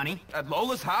you, Johnny. At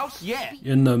Lola's house? Yeah.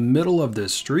 In the middle of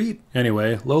this street?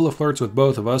 Anyway, Lola flirts with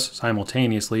both of us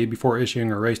simultaneously before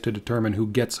issuing a race to determine who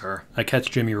gets her. I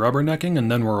catch Jimmy rubbernecking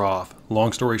and then we're off.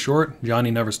 Long story short,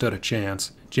 Johnny never stood a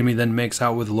chance. Jimmy then makes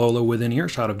out with Lola within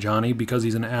earshot of Johnny because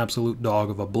he's an absolute dog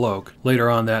of a bloke. Later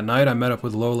on that night, I met up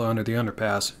with Lola under the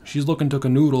underpass. She's looking to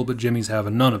canoodle, but Jimmy's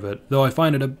having none of it. Though I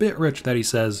find it a bit rich that he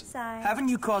says, Haven't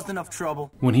you caused enough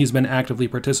trouble? when he's been actively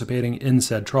participating in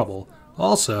said trouble.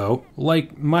 Also,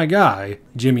 like my guy,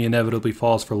 Jimmy inevitably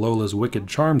falls for Lola's wicked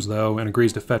charms though and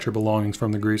agrees to fetch her belongings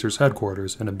from the Greasers'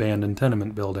 headquarters, an abandoned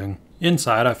tenement building.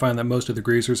 Inside, I find that most of the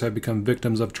Greasers have become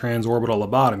victims of transorbital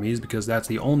lobotomies because that's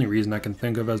the only reason I can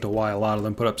think of as to why a lot of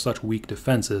them put up such weak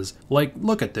defenses. Like,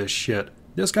 look at this shit.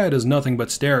 This guy does nothing but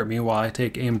stare at me while I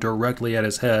take aim directly at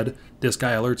his head. This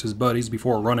guy alerts his buddies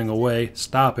before running away,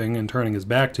 stopping, and turning his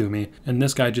back to me. And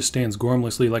this guy just stands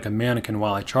gormlessly like a mannequin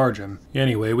while I charge him.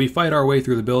 Anyway, we fight our way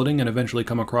through the building and eventually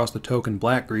come across the token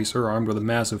black greaser armed with a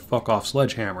massive fuck-off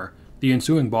sledgehammer. The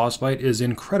ensuing boss fight is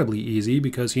incredibly easy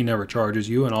because he never charges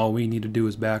you and all we need to do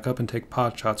is back up and take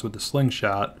pot shots with the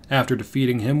slingshot. After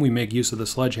defeating him, we make use of the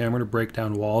sledgehammer to break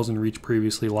down walls and reach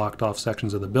previously locked off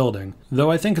sections of the building.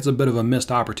 Though I think it's a bit of a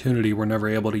missed opportunity we're never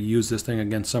able to use this thing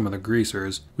against some of the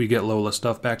Greasers. We get Lola's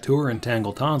stuff back to her and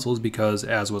tangle tonsils because,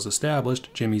 as was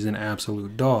established, Jimmy's an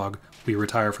absolute dog. We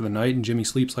retire for the night and Jimmy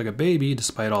sleeps like a baby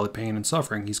despite all the pain and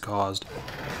suffering he's caused.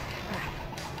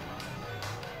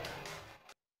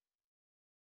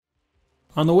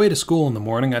 On the way to school in the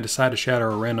morning, I decide to shatter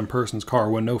a random person's car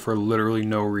window for literally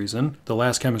no reason. The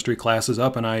last chemistry class is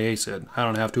up and I ace it. I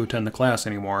don't have to attend the class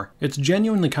anymore. It's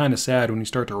genuinely kind of sad when you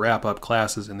start to wrap up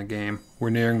classes in the game. We're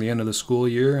nearing the end of the school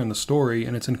year and the story,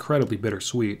 and it's incredibly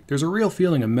bittersweet. There's a real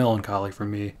feeling of melancholy for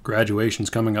me. Graduation's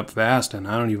coming up fast, and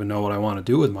I don't even know what I want to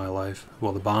do with my life.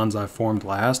 Will the bonds I've formed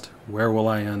last? Where will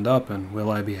I end up, and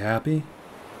will I be happy?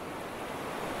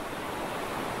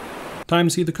 Time to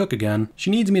see the cook again.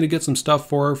 She needs me to get some stuff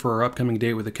for her upcoming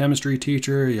date with the chemistry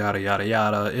teacher, yada yada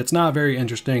yada. It's not very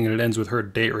interesting and it ends with her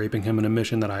date raping him in a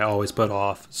mission that I always put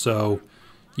off. So,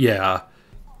 yeah.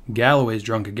 Galloway's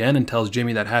drunk again and tells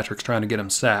Jimmy that Hattrick's trying to get him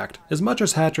sacked. As much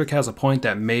as Hattrick has a point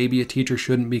that maybe a teacher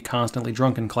shouldn't be constantly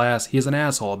drunk in class, he's an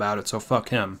asshole about it, so fuck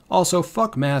him. Also,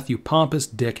 fuck math, you pompous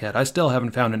dickhead. I still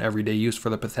haven't found an everyday use for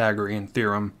the Pythagorean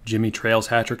theorem. Jimmy trails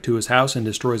Hattrick to his house and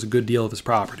destroys a good deal of his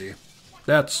property.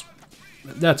 That's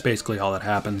basically all that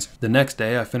happens. The next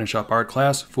day, I finish up art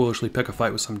class, foolishly pick a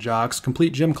fight with some jocks,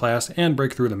 complete gym class, and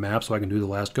break through the map so I can do the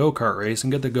last go-kart race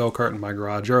and get the go-kart in my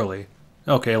garage early.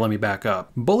 Okay, let me back up.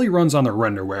 Bully runs on the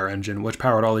renderware engine, which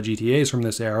powered all the GTAs from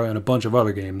this era and a bunch of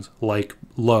other games, like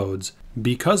loads.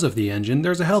 Because of the engine,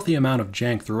 there's a healthy amount of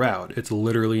jank throughout. It's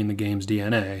literally in the game's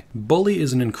DNA. Bully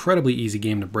is an incredibly easy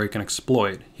game to break and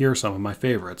exploit. Here are some of my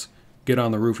favorites. Get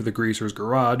on the roof of the greaser's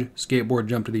garage, skateboard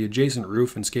jump to the adjacent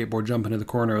roof, and skateboard jump into the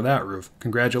corner of that roof.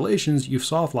 Congratulations, you've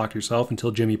soft-locked yourself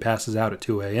until Jimmy passes out at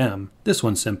 2 a.m. This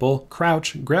one's simple.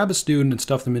 Crouch, grab a student and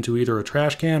stuff them into either a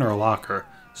trash can or a locker.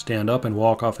 Stand up and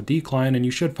walk off a decline and you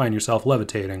should find yourself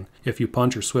levitating. If you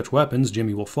punch or switch weapons,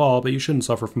 Jimmy will fall, but you shouldn't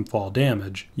suffer from fall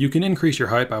damage. You can increase your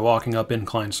height by walking up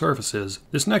inclined surfaces.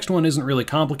 This next one isn't really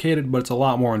complicated, but it's a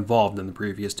lot more involved than the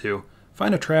previous two.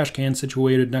 Find a trash can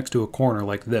situated next to a corner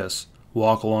like this.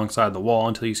 Walk alongside the wall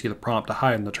until you see the prompt to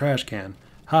hide in the trash can.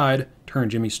 Hide, turn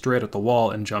Jimmy straight at the wall,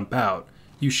 and jump out.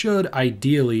 You should,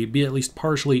 ideally, be at least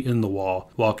partially in the wall.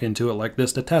 Walk into it like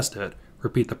this to test it.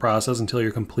 Repeat the process until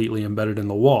you're completely embedded in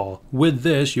the wall. With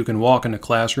this, you can walk into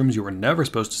classrooms you were never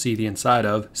supposed to see the inside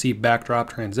of, see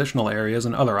backdrop transitional areas,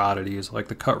 and other oddities, like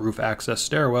the cut roof access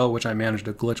stairwell, which I managed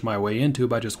to glitch my way into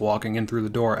by just walking in through the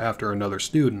door after another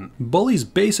student. Bully's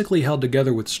basically held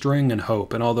together with string and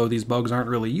hope, and although these bugs aren't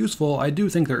really useful, I do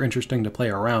think they're interesting to play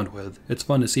around with. It's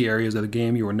fun to see areas of the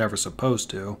game you were never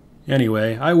supposed to.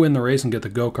 Anyway, I win the race and get the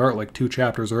go-kart like 2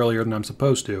 chapters earlier than I'm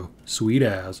supposed to. Sweet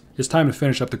as. It's time to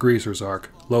finish up the Greasers arc.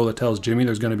 Lola tells Jimmy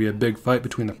there's going to be a big fight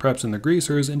between the Preps and the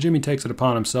Greasers, and Jimmy takes it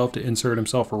upon himself to insert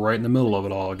himself right in the middle of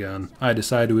it all again. I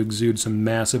decide to exude some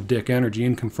massive dick energy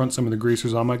and confront some of the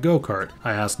Greasers on my go-kart.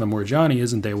 I ask them where Johnny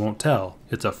is and they won't tell.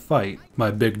 It's a fight. My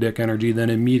big dick energy then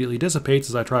immediately dissipates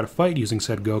as I try to fight using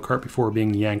said go-kart before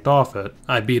being yanked off it.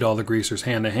 I beat all the Greasers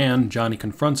hand to hand, Johnny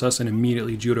confronts us and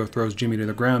immediately judo throws Jimmy to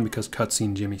the ground because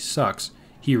cutscene Jimmy sucks.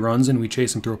 He runs and we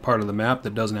chase him through a part of the map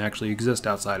that doesn't actually exist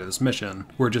outside of this mission.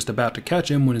 We're just about to catch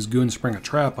him when his goons spring a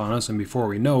trap on us and before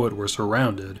we know it, we're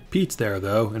surrounded. Pete's there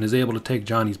though, and is able to take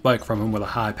Johnny's bike from him with a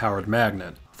high-powered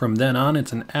magnet. From then on,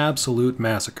 it's an absolute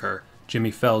massacre.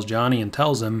 Jimmy fells Johnny and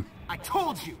tells him, I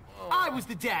told you, I was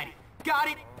the daddy. Got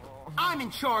it? I'm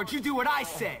in charge, you do what I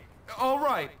say. All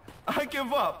right, I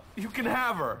give up. You can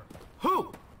have her.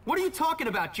 Who? What are you talking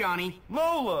about, Johnny?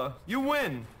 Lola, you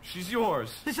win. She's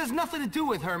yours. This has nothing to do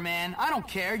with her, man. I don't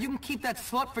care. You can keep that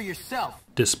slut for yourself.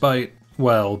 Despite,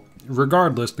 well,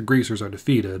 regardless, the Greasers are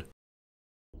defeated.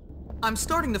 I'm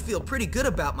starting to feel pretty good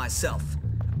about myself.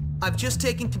 I've just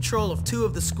taken control of 2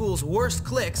 of the school's worst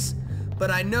cliques,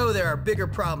 but I know there are bigger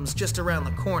problems just around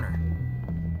the corner.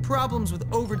 Problems with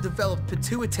overdeveloped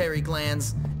pituitary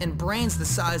glands and brains the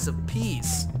size of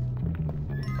peas.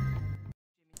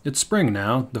 It's spring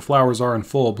now, the flowers are in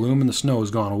full bloom and the snow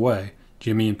has gone away.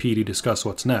 Jimmy and Petey discuss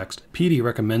what's next. Petey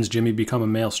recommends Jimmy become a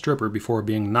male stripper before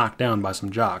being knocked down by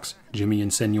some jocks. Jimmy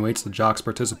insinuates the jocks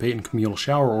participate in communal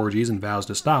shower orgies and vows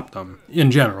to stop them.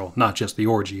 In general, not just the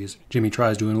orgies. Jimmy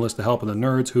tries to enlist the help of the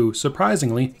nerds who,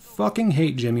 surprisingly, fucking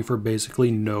hate Jimmy for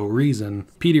basically no reason.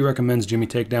 Petey recommends Jimmy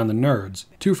take down the nerds.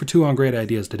 2 for 2 on great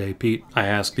ideas today, Pete. I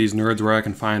ask these nerds where I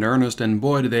can find Ernest, and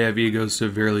boy do they have egos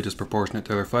severely disproportionate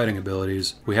to their fighting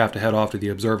abilities. We have to head off to the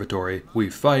observatory. We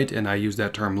fight, and I use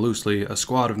that term loosely, a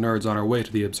squad of nerds on our way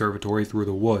to the observatory through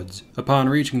the woods. Upon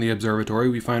reaching the observatory,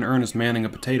 we find Ernest manning a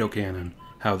potato cannon.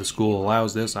 How the school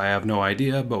allows this, I have no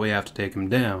idea, but we have to take him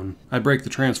down. I break the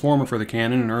transformer for the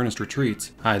cannon and Ernest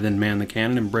retreats. I then man the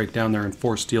cannon and break down their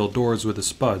enforced steel doors with the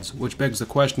spuds, which begs the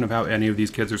question of how any of these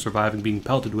kids are surviving being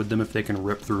pelted with them if they can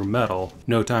rip through metal.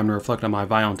 No time to reflect on my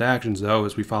violent actions though,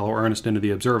 as we follow Ernest into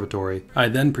the observatory. I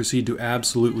then proceed to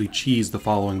absolutely cheese the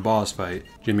following boss fight.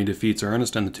 Jimmy defeats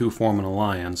Ernest and the 2 form an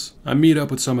alliance. I meet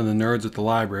up with some of the nerds at the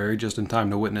library just in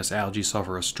time to witness Algie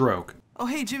suffer a stroke. Oh,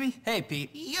 hey, Jimmy. Hey,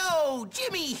 Pete. Yo,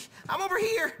 Jimmy, I'm over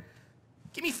here.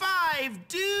 Give me 5,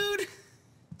 dude.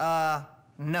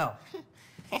 No.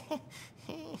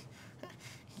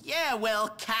 Yeah, well,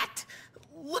 cat.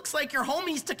 Looks like your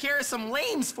homies took care of some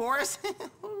lames for us.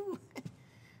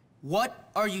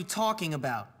 What are you talking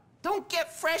about? Don't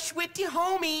get fresh with your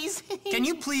homies. Can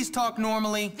you please talk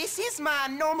normally? This is my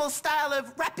normal style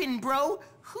of rapping, bro.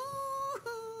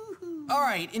 All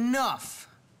right, enough.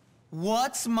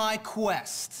 What's my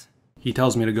quest? He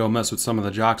tells me to go mess with some of the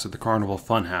jocks at the Carnival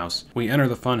Funhouse. We enter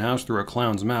the funhouse through a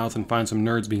clown's mouth and find some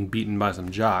nerds being beaten by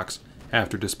some jocks.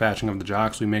 After dispatching of the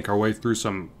jocks, we make our way through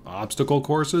some obstacle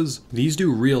courses. These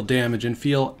do real damage and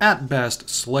feel, at best,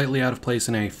 slightly out of place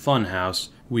in a funhouse.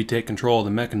 We take control of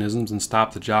the mechanisms and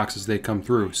stop the jocks as they come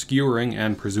through, skewering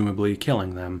and presumably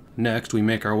killing them. Next, we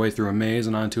make our way through a maze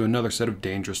and onto another set of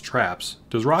dangerous traps.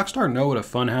 Does Rockstar know what a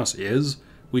funhouse is?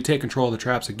 We take control of the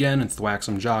traps again and thwack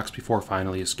some jocks before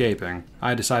finally escaping.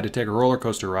 I decide to take a roller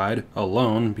coaster ride,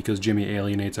 alone, because Jimmy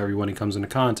alienates everyone he comes into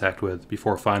contact with,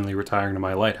 before finally retiring to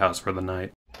my lighthouse for the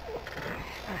night.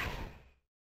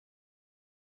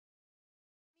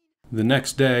 The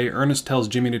next day, Ernest tells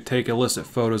Jimmy to take illicit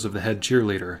photos of the head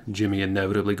cheerleader. Jimmy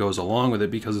inevitably goes along with it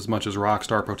because as much as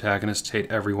Rockstar protagonists hate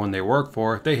everyone they work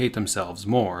for, they hate themselves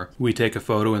more. We take a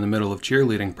photo in the middle of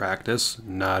cheerleading practice,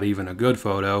 not even a good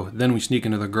photo, then we sneak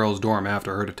into the girls' dorm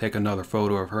after her to take another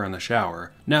photo of her in the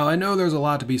shower. Now, I know there's a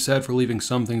lot to be said for leaving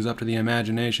some things up to the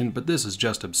imagination, but this is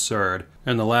just absurd.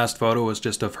 And the last photo was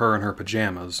just of her in her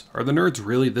pajamas. Are the nerds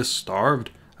really this starved?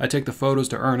 I take the photos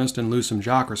to Ernest and lose some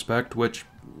jock respect, which,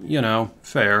 you know,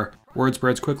 fair. Word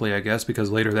spreads quickly, I guess, because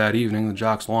later that evening the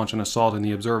jocks launch an assault in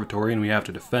the observatory and we have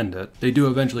to defend it. They do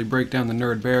eventually break down the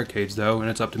nerd barricades though, and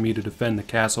it's up to me to defend the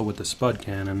castle with the spud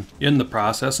cannon. In the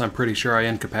process, I'm pretty sure I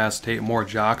incapacitate more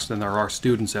jocks than there are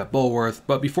students at Bulworth,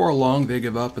 but before long they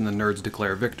give up and the nerds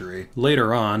declare victory.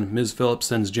 Later on, Ms. Phillips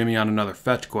sends Jimmy on another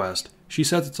fetch quest. She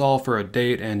says it's all for a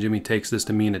date, and Jimmy takes this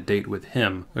to mean a date with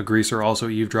him. A greaser also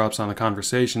eavesdrops on the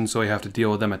conversation, so we have to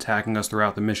deal with them attacking us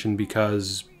throughout the mission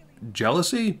because...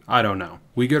 jealousy? I don't know.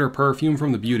 We get her perfume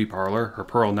from the beauty parlor, her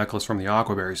pearl necklace from the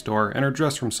Aquaberry store, and her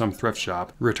dress from some thrift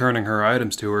shop. Returning her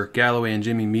items to her, Galloway and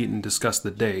Jimmy meet and discuss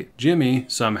the date. Jimmy,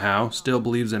 somehow, still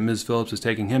believes that Ms. Phillips is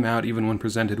taking him out even when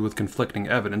presented with conflicting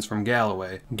evidence from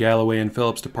Galloway. Galloway and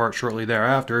Phillips depart shortly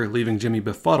thereafter, leaving Jimmy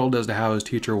befuddled as to how his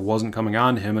teacher wasn't coming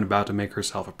on to him and about to make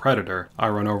herself a predator. I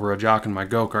run over a jock in my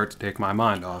go-kart to take my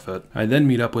mind off it. I then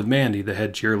meet up with Mandy, the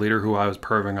head cheerleader who I was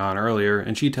perving on earlier,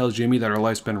 and she tells Jimmy that her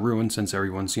life's been ruined since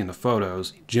everyone's seen the photos.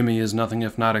 Jimmy is nothing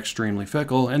if not extremely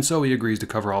fickle, and so he agrees to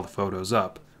cover all the photos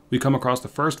up. We come across the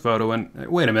first photo and,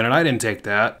 wait a minute, I didn't take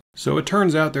that. So it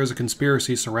turns out there's a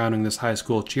conspiracy surrounding this high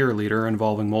school cheerleader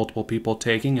involving multiple people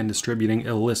taking and distributing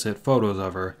illicit photos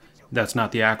of her. That's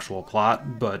not the actual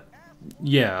plot, but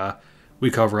yeah. We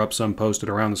cover up some posted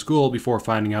around the school before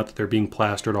finding out that they're being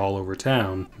plastered all over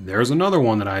town. There's another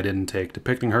one that I didn't take,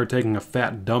 depicting her taking a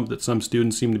fat dump that some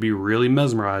students seem to be really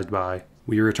mesmerized by.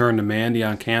 We return to Mandy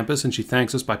on campus and she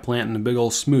thanks us by planting a big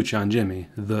ol' smooch on Jimmy,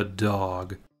 the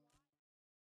dog.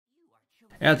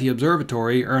 At the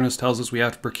observatory, Ernest tells us we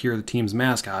have to procure the team's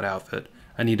mascot outfit.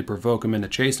 I need to provoke him into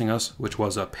chasing us, which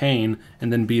was a pain,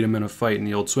 and then beat him in a fight in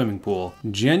the old swimming pool.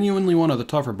 Genuinely one of the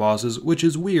tougher bosses, which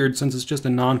is weird since it's just a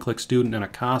non-click student in a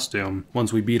costume.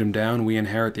 Once we beat him down, we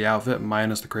inherit the outfit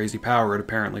minus the crazy power it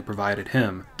apparently provided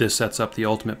him. This sets up the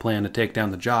ultimate plan to take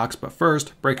down the jocks, but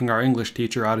first, breaking our English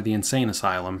teacher out of the insane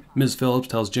asylum. Ms. Phillips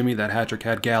tells Jimmy that Hattrick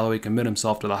had Galloway commit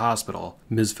himself to the hospital.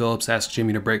 Ms. Phillips asks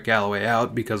Jimmy to break Galloway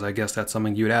out, because I guess that's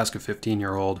something you'd ask a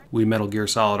 15-year-old. We Metal Gear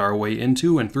Solid our way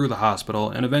into and through the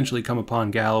hospital, and eventually come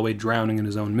upon Galloway drowning in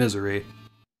his own misery.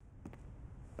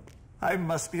 I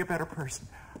must be a better person.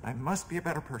 I must be a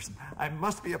better person. I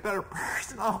must be a better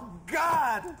person. Oh,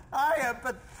 God! I am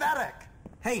pathetic!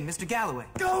 Hey, Mr. Galloway.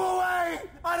 Go away!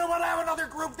 I don't want to have another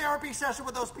group therapy session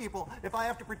with those people. If I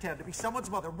have to pretend to be someone's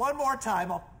mother one more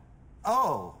time, I'll...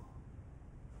 Oh.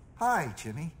 Hi,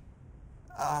 Jimmy.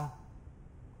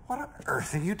 What on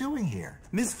earth are you doing here?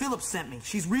 Ms. Phillips sent me.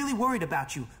 She's really worried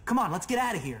about you. Come on, let's get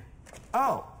out of here.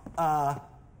 Oh,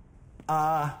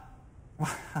 I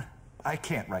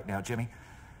can't right now, Jimmy.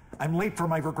 I'm late for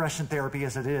my regression therapy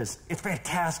as it is. It's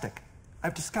fantastic.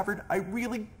 I've discovered I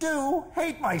really do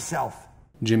hate myself.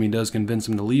 Jimmy does convince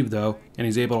him to leave though, and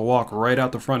he's able to walk right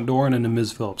out the front door and into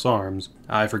Ms. Phillips' arms.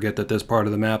 I forget that this part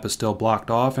of the map is still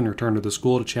blocked off and return to the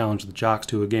school to challenge the jocks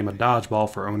to a game of dodgeball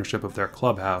for ownership of their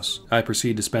clubhouse. I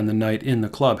proceed to spend the night in the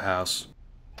clubhouse.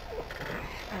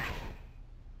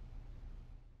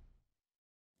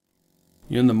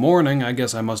 In the morning, I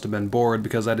guess I must have been bored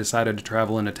because I decided to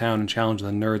travel into town and challenge the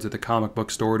nerds at the comic book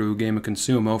store to a game of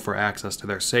Consumo for access to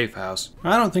their safe house.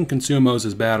 I don't think Consumo is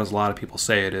as bad as a lot of people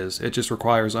say it is. It just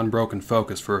requires unbroken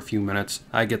focus for a few minutes.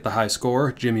 I get the high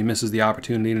score, Jimmy misses the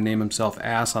opportunity to name himself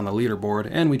ass on the leaderboard,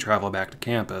 and we travel back to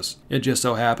campus. It just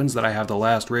so happens that I have the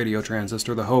last radio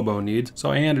transistor the hobo needs,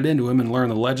 so I hand it in to him and learn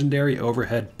the legendary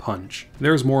overhead punch.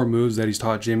 There's more moves that he's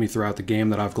taught Jimmy throughout the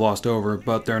game that I've glossed over,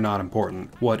 but they're not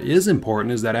important. What is important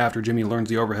is that after Jimmy learns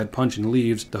the overhead punch and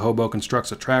leaves, the hobo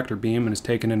constructs a tractor beam and is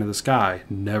taken into the sky,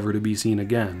 never to be seen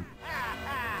again.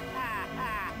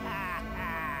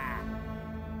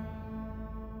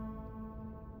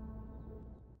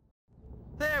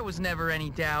 There was never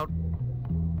any doubt.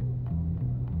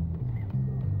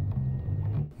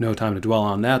 No time to dwell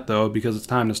on that though, because it's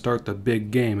time to start the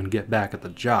big game and get back at the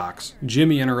jocks.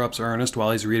 Jimmy interrupts Ernest while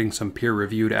he's reading some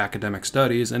peer-reviewed academic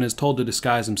studies and is told to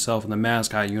disguise himself in the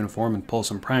mascot uniform and pull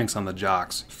some pranks on the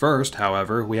jocks. First,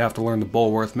 however, we have to learn the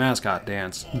Bulworth mascot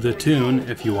dance. The tune,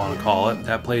 if you want to call it,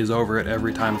 that plays over it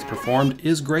every time it's performed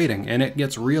is grating, and it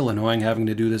gets real annoying having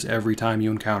to do this every time you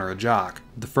encounter a jock.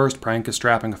 The first prank is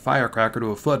strapping a firecracker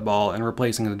to a football and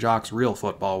replacing the jock's real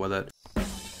football with it.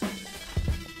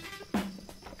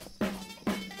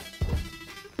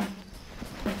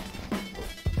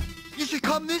 You should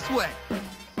come this way.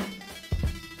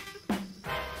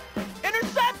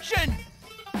 Interception!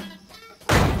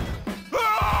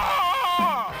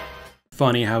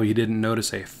 Funny how he didn't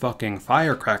notice a fucking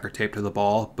firecracker taped to the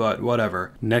ball, but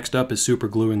whatever. Next up is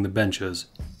supergluing the benches.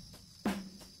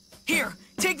 Here,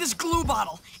 take this glue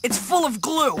bottle. It's full of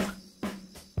glue.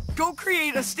 Go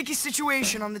create a sticky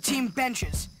situation on the team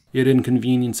benches. It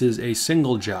inconveniences a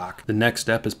single jock. The next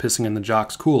step is pissing in the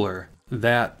jock's cooler.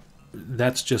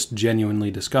 That's just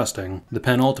genuinely disgusting. The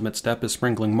penultimate step is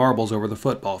sprinkling marbles over the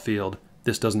football field.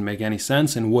 This doesn't make any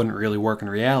sense and wouldn't really work in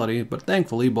reality, but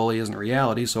thankfully Bully isn't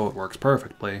reality, so it works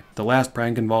perfectly. The last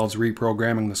prank involves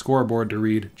reprogramming the scoreboard to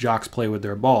read, "Jocks play with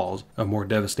their balls," a more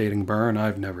devastating burn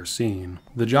I've never seen.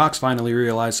 The jocks finally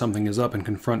realize something is up and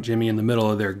confront Jimmy in the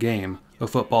middle of their game. A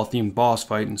football-themed boss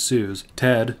fight ensues.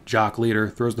 Ted, jock leader,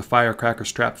 throws the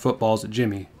firecracker-strapped footballs at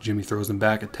Jimmy. Jimmy throws them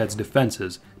back at Ted's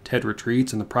defenses. Ted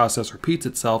retreats, and the process repeats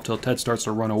itself till Ted starts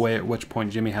to run away, at which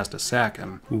point Jimmy has to sack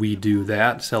him. We do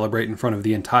that, celebrate in front of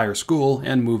the entire school,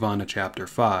 and move on to Chapter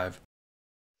 5.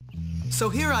 So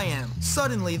here I am,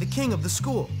 suddenly the king of the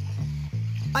school.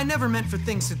 I never meant for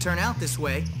things to turn out this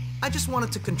way. I just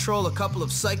wanted to control a couple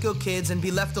of psycho kids and be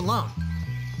left alone.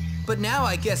 But now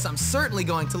I guess I'm certainly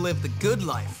going to live the good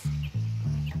life.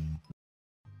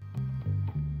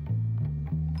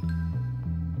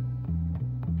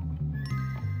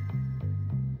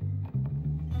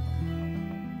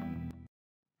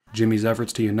 Jimmy's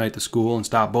efforts to unite the school and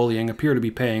stop bullying appear to be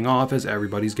paying off as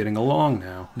everybody's getting along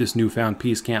now. This newfound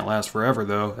peace can't last forever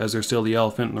though, as there's still the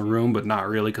elephant in the room, but not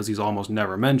really because he's almost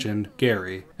never mentioned,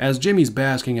 Gary. As Jimmy's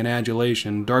basking in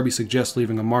adulation, Darby suggests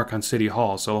leaving a mark on City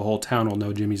Hall so the whole town will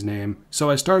know Jimmy's name. So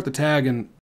I start the tag and...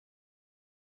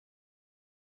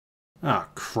 ah,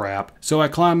 crap. So I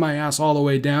climb my ass all the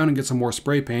way down and get some more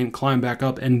spray paint, climb back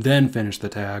up, and then finish the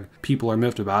tag. People are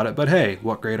miffed about it, but hey,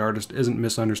 what great artist isn't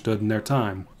misunderstood in their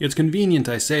time? It's convenient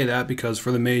I say that because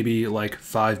for the maybe,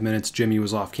 5 minutes Jimmy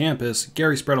was off campus,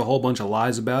 Gary spread a whole bunch of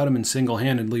lies about him and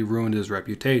single-handedly ruined his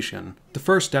reputation. The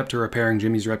first step to repairing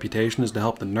Jimmy's reputation is to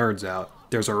help the nerds out.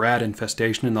 There's a rat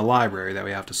infestation in the library that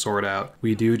we have to sort out.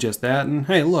 We do just that, and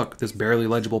hey look, this barely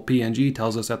legible PNG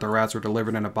tells us that the rats were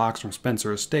delivered in a box from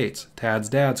Spencer Estates, Tad's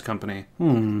dad's company.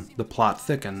 The plot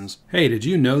thickens. Hey, did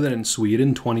you know that in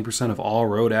Sweden, 20% of all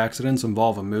road accidents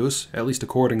involve a moose? At least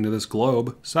according to this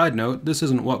globe. Side note, this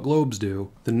isn't what globes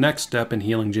do. The next step in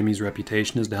healing Jimmy's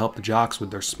reputation is to help the jocks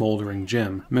with their smoldering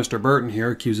gym. Mr. Burton here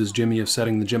accuses Jimmy of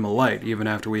setting the gym alight, even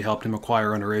after we helped him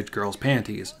acquire underage girls'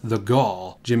 panties. The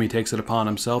gall. Jimmy takes it upon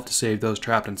himself to save those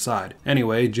trapped inside.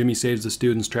 Anyway, Jimmy saves the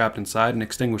students trapped inside and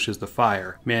extinguishes the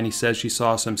fire. Manny says she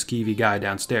saw some skeevy guy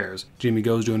downstairs. Jimmy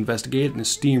goes to investigate and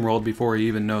is steamrolled before he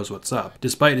even knows what's up.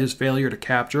 Despite his failure to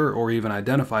capture or even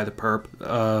identify the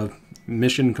perp,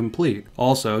 mission complete.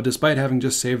 Also, despite having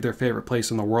just saved their favorite place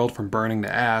in the world from burning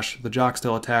to ash, the jocks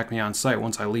still attack me on sight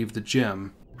once I leave the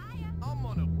gym. I'm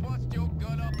gonna bust your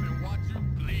gut up and watch you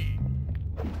bleed.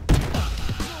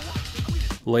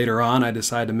 Later on, I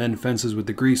decide to mend fences with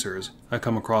the greasers. I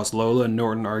come across Lola and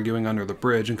Norton arguing under the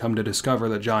bridge and come to discover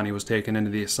that Johnny was taken into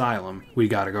the asylum. We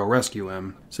gotta go rescue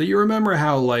him. So you remember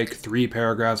how 3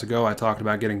 paragraphs ago I talked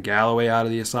about getting Galloway out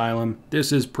of the asylum?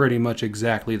 This is pretty much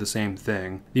exactly the same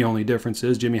thing. The only difference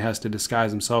is Jimmy has to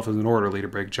disguise himself as an orderly to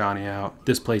break Johnny out.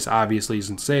 This place obviously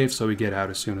isn't safe, so we get out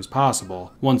as soon as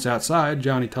possible. Once outside,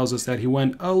 Johnny tells us that he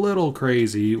went a little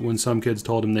crazy when some kids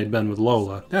told him they'd been with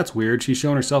Lola. That's weird, she's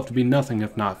shown herself to be nothing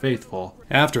if not faithful.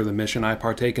 After the mission, I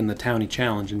partake in the townie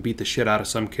challenge and beat the shit out of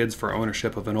some kids for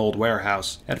ownership of an old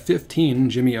warehouse. At 15,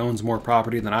 Jimmy owns more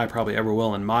property than I probably ever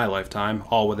will in my lifetime,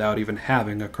 all without even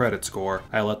having a credit score.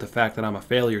 I let the fact that I'm a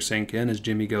failure sink in as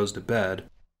Jimmy goes to bed.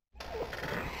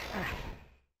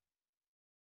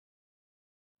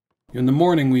 In the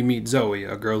morning, we meet Zoe,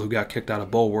 a girl who got kicked out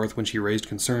of Bulworth when she raised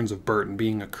concerns of Burton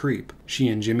being a creep. She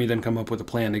and Jimmy then come up with a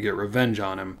plan to get revenge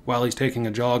on him. While he's taking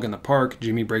a jog in the park,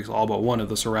 Jimmy breaks all but one of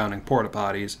the surrounding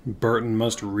porta-potties. Burton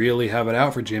must really have it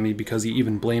out for Jimmy because he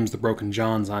even blames the broken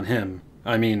johns on him.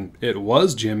 I mean, it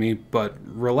was Jimmy, but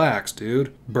relax,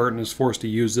 dude. Burton is forced to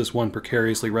use this one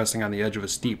precariously resting on the edge of a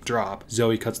steep drop.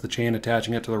 Zoe cuts the chain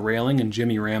attaching it to the railing, and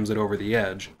Jimmy rams it over the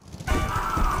edge.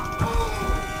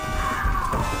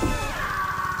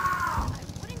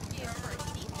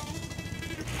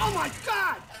 Oh my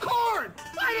God! Corn!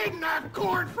 I didn't have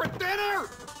corn for dinner!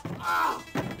 Oh,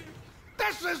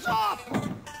 this is awful!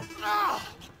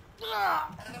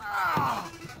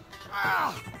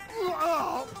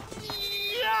 Oh,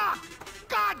 yuck!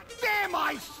 God damn,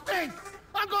 I stink!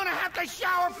 I'm gonna have to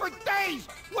shower for days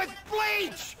with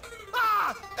bleach!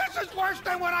 This is worse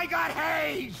than when I got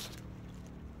hazed!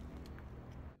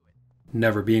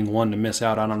 Never being one to miss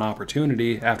out on an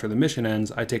opportunity, after the mission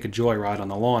ends, I take a joyride on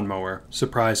the lawnmower.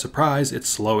 Surprise, surprise, it's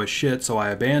slow as shit, so I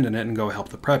abandon it and go help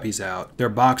the preppies out. Their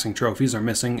boxing trophies are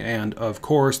missing, and, of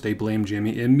course, they blame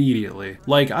Jimmy immediately.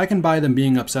 Like, I can buy them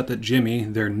being upset that Jimmy,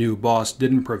 their new boss,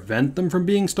 didn't prevent them from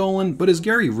being stolen, but is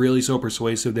Gary really so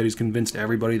persuasive that he's convinced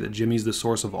everybody that Jimmy's the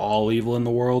source of all evil in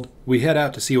the world? We head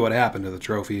out to see what happened to the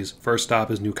trophies. First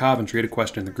stop is New Coventry to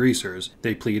question the greasers.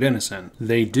 They plead innocent.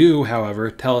 They do,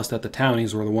 however, tell us that the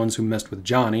Townies were the ones who messed with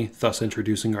Johnny, thus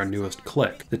introducing our newest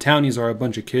clique. The Townies are a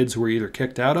bunch of kids who were either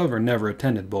kicked out of or never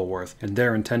attended Bulworth, and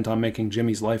they're intent on making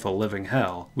Jimmy's life a living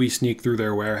hell. We sneak through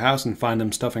their warehouse and find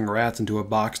them stuffing rats into a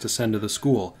box to send to the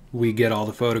school. We get all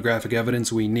the photographic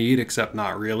evidence we need, except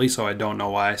not really, so I don't know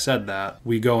why I said that.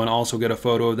 We go and also get a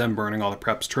photo of them burning all the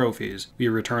preps' trophies. We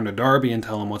return to Darby and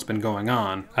tell him what's been going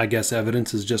on. I guess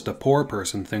evidence is just a poor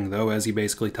person thing though, as he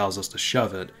basically tells us to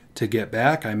shove it. To get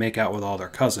back, I make out with all their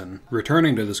cousin.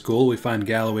 Returning to the school, we find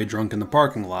Galloway drunk in the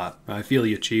parking lot. I feel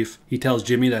you, Chief. He tells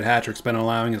Jimmy that Hattrick's been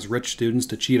allowing his rich students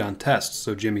to cheat on tests,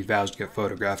 so Jimmy vows to get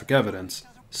photographic evidence.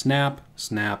 Snap,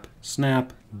 snap,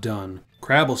 snap, done.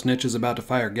 Crabblesnitch is about to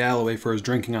fire Galloway for his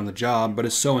drinking on the job, but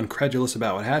is so incredulous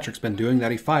about what Hattrick's been doing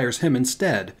that he fires him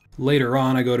instead. Later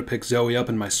on, I go to pick Zoe up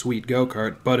in my sweet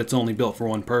go-kart, but it's only built for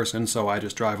one person, so I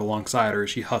just drive alongside her as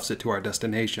she huffs it to our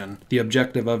destination. The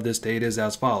objective of this date is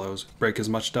as follows: break as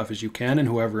much stuff as you can, and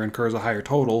whoever incurs a higher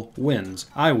total wins.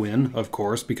 I win, of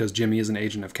course, because Jimmy is an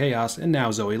agent of chaos, and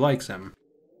now Zoe likes him.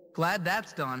 Glad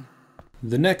that's done.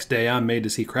 The next day, I'm made to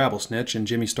see Crabblesnitch, and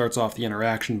Jimmy starts off the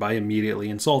interaction by immediately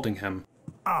insulting him.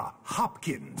 Ah,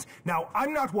 Hopkins. Now,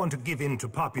 I'm not one to give in to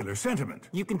popular sentiment.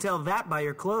 You can tell that by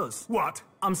your clothes. What?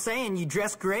 I'm saying you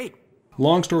dress great.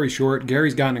 Long story short,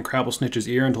 Gary's gotten in Crabblesnitch's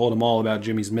ear and told him all about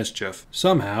Jimmy's mischief.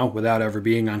 Somehow, without ever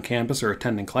being on campus or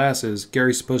attending classes,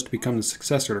 Gary's supposed to become the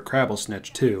successor to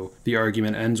Crabblesnitch, too. The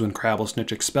argument ends when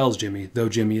Crabblesnitch expels Jimmy, though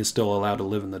Jimmy is still allowed to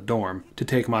live in the dorm. To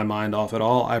take my mind off it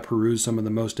all, I peruse some of the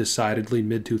most decidedly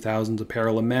mid-2000s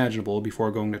apparel imaginable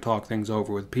before going to talk things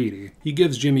over with Petey. He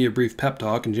gives Jimmy a brief pep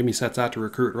talk, and Jimmy sets out to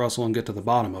recruit Russell and get to the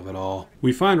bottom of it all.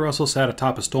 We find Russell sat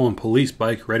atop a stolen police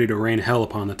bike, ready to rain hell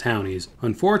upon the Townies.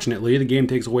 Unfortunately, the game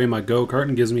takes away my go-kart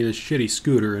and gives me this shitty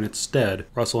scooter in its stead.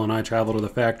 Russell and I travel to the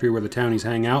factory where the Townies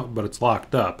hang out, but it's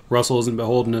locked up. Russell isn't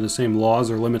beholden to the same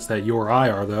laws or limits that you or I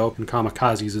are, though, and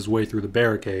kamikazes his way through the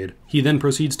barricade. He then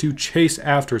proceeds to chase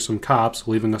after some cops,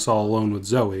 leaving us all alone with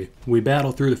Zoe. We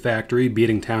battle through the factory,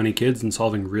 beating Townie kids and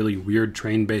solving really weird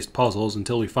train-based puzzles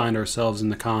until we find ourselves in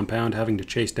the compound having to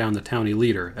chase down the Townie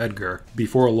leader, Edgar.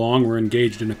 Before long, we're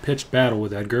engaged in a pitched battle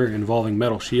with Edgar, involving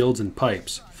metal shields and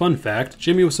pipes. Fun fact,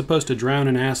 Jimmy was supposed to drown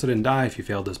in acid and die if he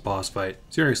failed this boss fight.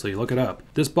 Seriously, look it up.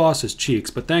 This boss is cheeks,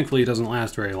 but thankfully it doesn't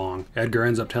last very long. Edgar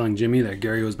ends up telling Jimmy that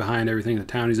Gary was behind everything the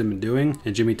Townies have been doing,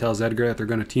 and Jimmy tells Edgar that they're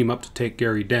going to team up to take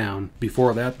Gary down.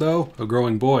 Before that, though, a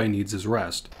growing boy needs his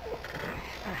rest.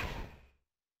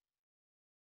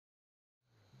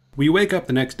 We wake up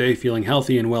the next day feeling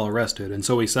healthy and well rested, and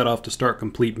so we set off to start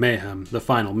Complete Mayhem, the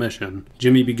final mission.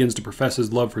 Jimmy begins to profess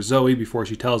his love for Zoe before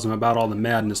she tells him about all the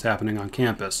madness happening on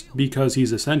campus. Because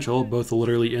he's essential, both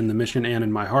literally in the mission and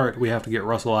in my heart, we have to get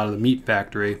Russell out of the meat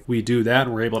factory. We do that,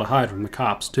 and we're able to hide from the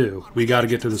cops, too. We gotta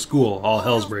get to the school, all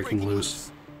hell's breaking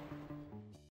loose.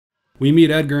 We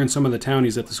meet Edgar and some of the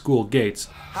Townies at the school gates.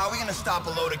 How are we gonna stop a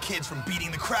load of kids from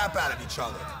beating the crap out of each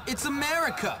other? It's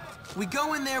America! We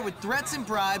go in there with threats and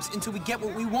bribes until we get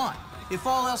what we want. If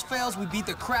all else fails, we beat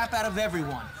the crap out of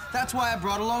everyone. That's why I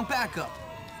brought along backup.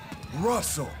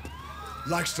 Russell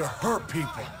likes to hurt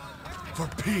people for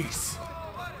peace.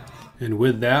 And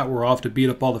with that, we're off to beat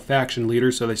up all the faction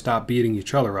leaders so they stop beating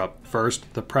each other up.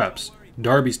 First, the preps.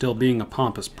 Darby still being a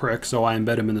pompous prick, so I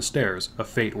embed him in the stairs, a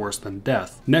fate worse than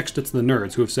death. Next, it's the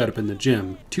nerds who have set up in the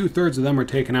gym. 2/3 of them are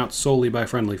taken out solely by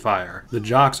friendly fire. The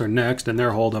jocks are next, and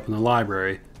they're holed up in the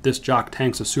library. This jock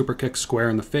tanks a super kick square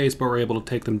in the face, but we're able to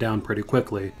take them down pretty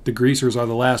quickly. The Greasers are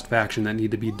the last faction that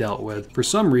need to be dealt with. For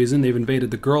some reason, they've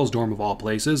invaded the girls' dorm of all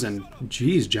places, and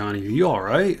geez, Johnny, are you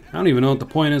alright? I don't even know what the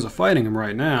point is of fighting him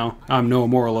right now. I'm no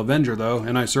moral avenger though,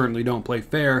 and I certainly don't play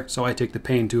fair, so I take the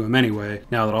pain to him anyway.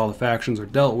 Now that all the factions are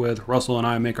dealt with, Russell and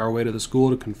I make our way to the school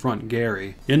to confront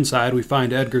Gary. Inside, we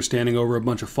find Edgar standing over a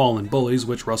bunch of fallen bullies,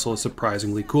 which Russell is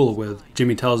surprisingly cool with.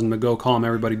 Jimmy tells him to go calm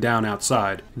everybody down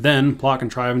outside. Then, plot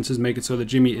contrivances make it so that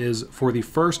Jimmy is, for the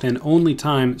first and only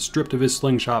time, stripped of his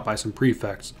slingshot by some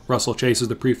prefects. Russell chases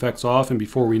the prefects off, and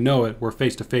before we know it, we're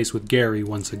face to face with Gary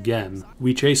once again.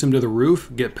 We chase him to the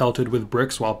roof, get pelted with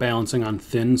bricks while balancing on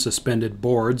thin, suspended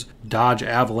boards, dodge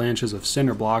avalanches of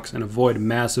cinder blocks, and avoid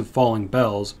massive falling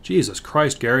bells. Jesus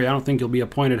Christ, Gary, I don't think you'll be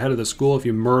appointed head of the school if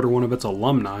you murder one of its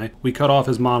alumni. We cut off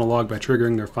his monologue by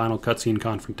triggering their final cutscene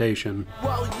confrontation.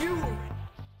 Well,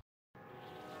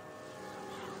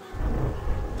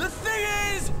 the thing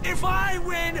is, if I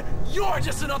win, you're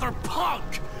just another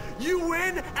punk! You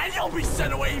win, and you'll be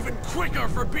sent away even quicker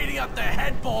for beating up the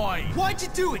head boy! Why'd you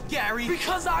do it, Gary?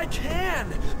 Because I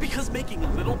can! Because making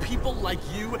little people like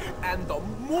you and the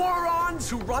morons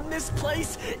who run this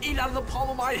place eat out of the palm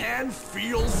of my hand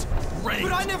feels great!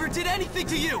 But I never did anything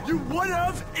to you! You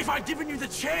would've if I'd given you the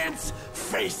chance!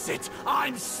 Face it,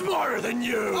 I'm smarter than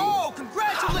you! Oh,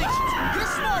 congratulations! You're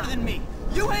smarter than me!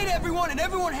 You hate everyone and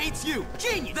everyone hates you!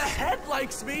 Genius! The head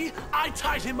likes me! I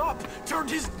tied him up, turned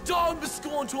his dog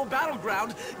school into a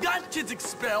battleground, got kids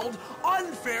expelled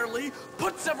unfairly,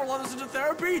 put several others into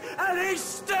therapy, and he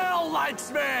still likes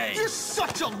me! You're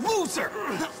such a loser!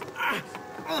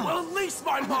 Well, at least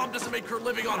my mom doesn't make her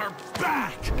living on her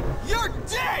back! You're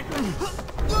dead!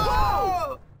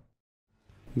 Whoa!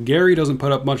 Gary doesn't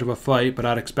put up much of a fight, but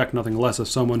I'd expect nothing less of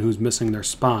someone who's missing their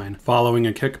spine. Following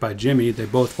a kick by Jimmy, they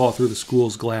both fall through the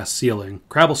school's glass ceiling.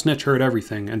 Crabblesnitch heard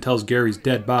everything and tells Gary's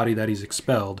dead body that he's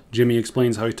expelled. Jimmy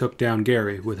explains how he took down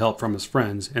Gary, with help from his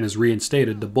friends, and is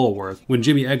reinstated to Bulworth. When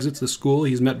Jimmy exits the school,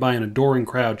 he's met by an adoring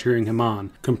crowd cheering him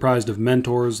on, comprised of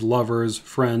mentors, lovers,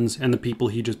 friends, and the people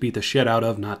he just beat the shit out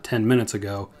of not 10 minutes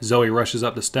ago. Zoe rushes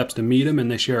up the steps to meet him, and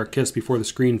they share a kiss before the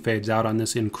screen fades out on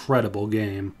this incredible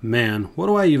game. Man, what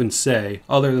do I even say?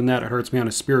 Other than that, it hurts me on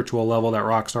a spiritual level that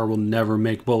Rockstar will never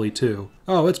make Bully 2.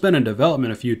 Oh, it's been in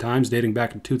development a few times dating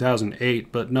back to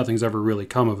 2008, but nothing's ever really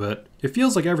come of it. It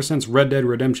feels like ever since Red Dead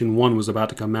Redemption 1 was about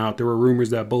to come out, there were rumors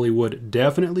that Bully would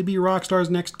definitely be Rockstar's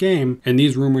next game, and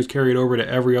these rumors carried over to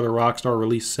every other Rockstar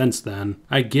release since then.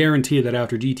 I guarantee that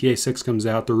after GTA 6 comes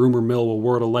out, the rumor mill will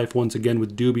whir to life once again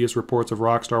with dubious reports of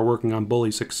Rockstar working on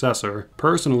Bully's successor.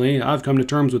 Personally, I've come to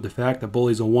terms with the fact that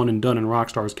Bully's a one and done in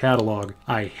Rockstar's catalog.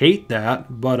 I hate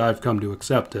that, but I've come to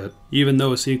accept it. Even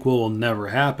though a sequel will never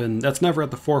happen, that's never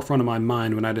at the forefront of my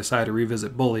mind when I decide to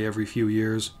revisit Bully every few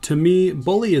years. To me,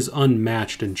 Bully is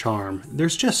unmatched in charm.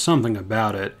 There's just something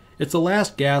about it. It's the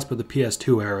last gasp of the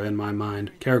PS2 era in my mind.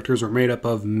 Characters were made up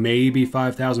of maybe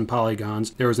 5,000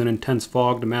 polygons, there was an intense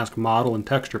fog to mask model and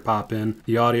texture pop in,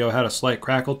 the audio had a slight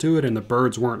crackle to it, and the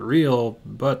birds weren't real,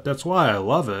 but that's why I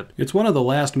love it. It's one of the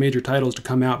last major titles to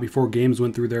come out before games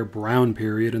went through their brown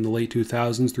period in the late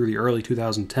 2000s through the early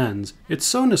 2010s. It's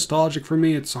so nostalgic for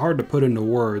me it's hard to put into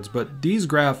words, but these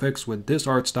graphics with this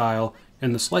art style,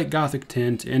 and the slight gothic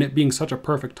tint, and it being such a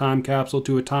perfect time capsule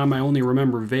to a time I only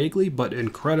remember vaguely but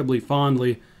incredibly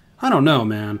fondly, I don't know,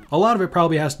 man. A lot of it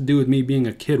probably has to do with me being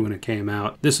a kid when it came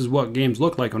out. This is what games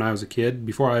looked like when I was a kid,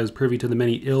 before I was privy to the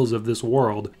many ills of this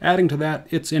world. Adding to that,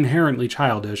 it's inherently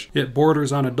childish. It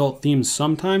borders on adult themes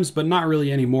sometimes, but not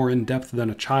really any more in-depth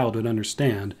than a child would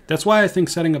understand. That's why I think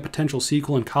setting a potential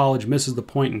sequel in college misses the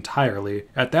point entirely.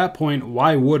 At that point,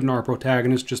 why wouldn't our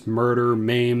protagonist just murder,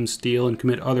 maim, steal, and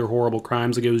commit other horrible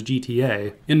crimes like it was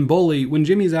GTA? In Bully, when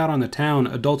Jimmy's out on the town,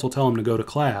 adults will tell him to go to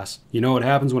class. You know what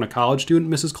happens when a college student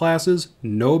misses class?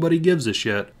 Nobody gives a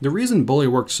shit. The reason Bully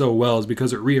worked so well is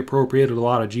because it reappropriated a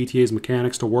lot of GTA's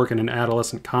mechanics to work in an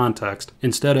adolescent context.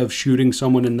 Instead of shooting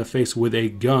someone in the face with a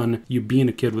gun, you bean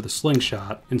a kid with a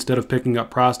slingshot. Instead of picking up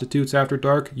prostitutes after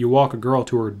dark, you walk a girl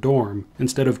to her dorm.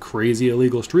 Instead of crazy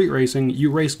illegal street racing,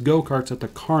 you race go-karts at the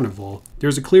carnival.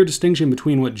 There's a clear distinction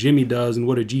between what Jimmy does and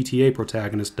what a GTA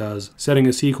protagonist does. Setting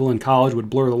a sequel in college would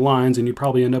blur the lines and you'd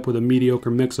probably end up with a mediocre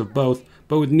mix of both,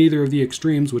 but with neither of the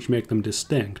extremes which make them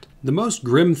distinct. The most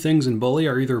grim things in Bully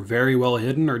are either very well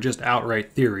hidden or just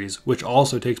outright theories, which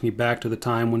also takes me back to the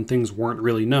time when things weren't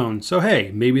really known. So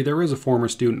hey, maybe there is a former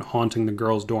student haunting the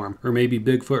girls' dorm, or maybe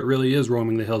Bigfoot really is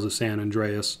roaming the hills of San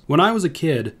Andreas. When I was a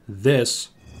kid, this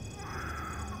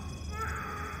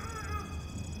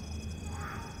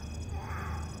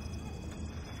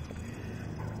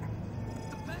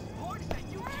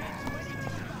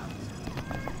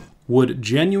would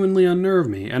genuinely unnerve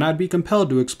me, and I'd be compelled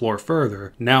to explore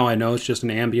further. Now I know it's just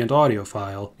an ambient audio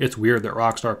file. It's weird that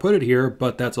Rockstar put it here,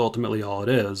 but that's ultimately all it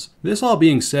is. This all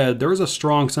being said, there is a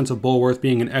strong sense of Bulworth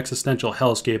being an existential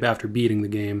hellscape after beating the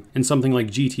game. In something like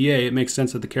GTA, it makes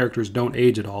sense that the characters don't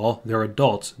age at all. They're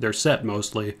adults. They're set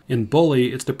mostly. In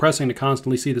Bully, it's depressing to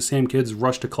constantly see the same kids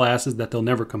rush to classes that they'll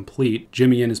never complete.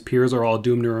 Jimmy and his peers are all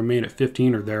doomed to remain at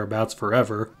 15 or thereabouts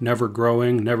forever, never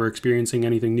growing, never experiencing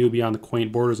anything new beyond the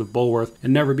quaint borders of Bulworth,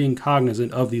 and never being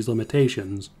cognizant of these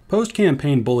limitations.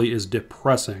 Post-campaign Bully is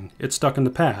depressing. It's stuck in the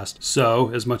past. So,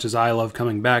 as much as I love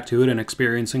coming back to it and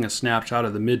experiencing a snapshot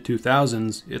of the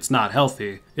mid-2000s, it's not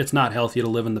healthy. It's not healthy to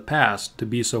live in the past, to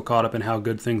be so caught up in how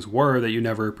good things were that you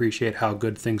never appreciate how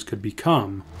good things could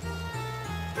become.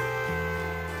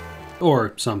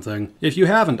 Or something. If you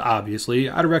haven't, obviously,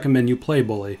 I'd recommend you play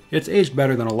Bully. It's aged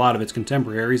better than a lot of its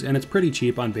contemporaries, and it's pretty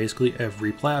cheap on basically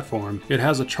every platform. It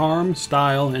has a charm,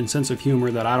 style, and sense of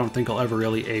humor that I don't think will ever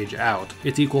really age out.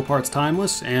 It's equal parts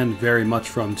timeless, and very much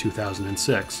from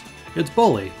 2006. It's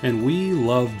Bully, and we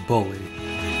love Bully.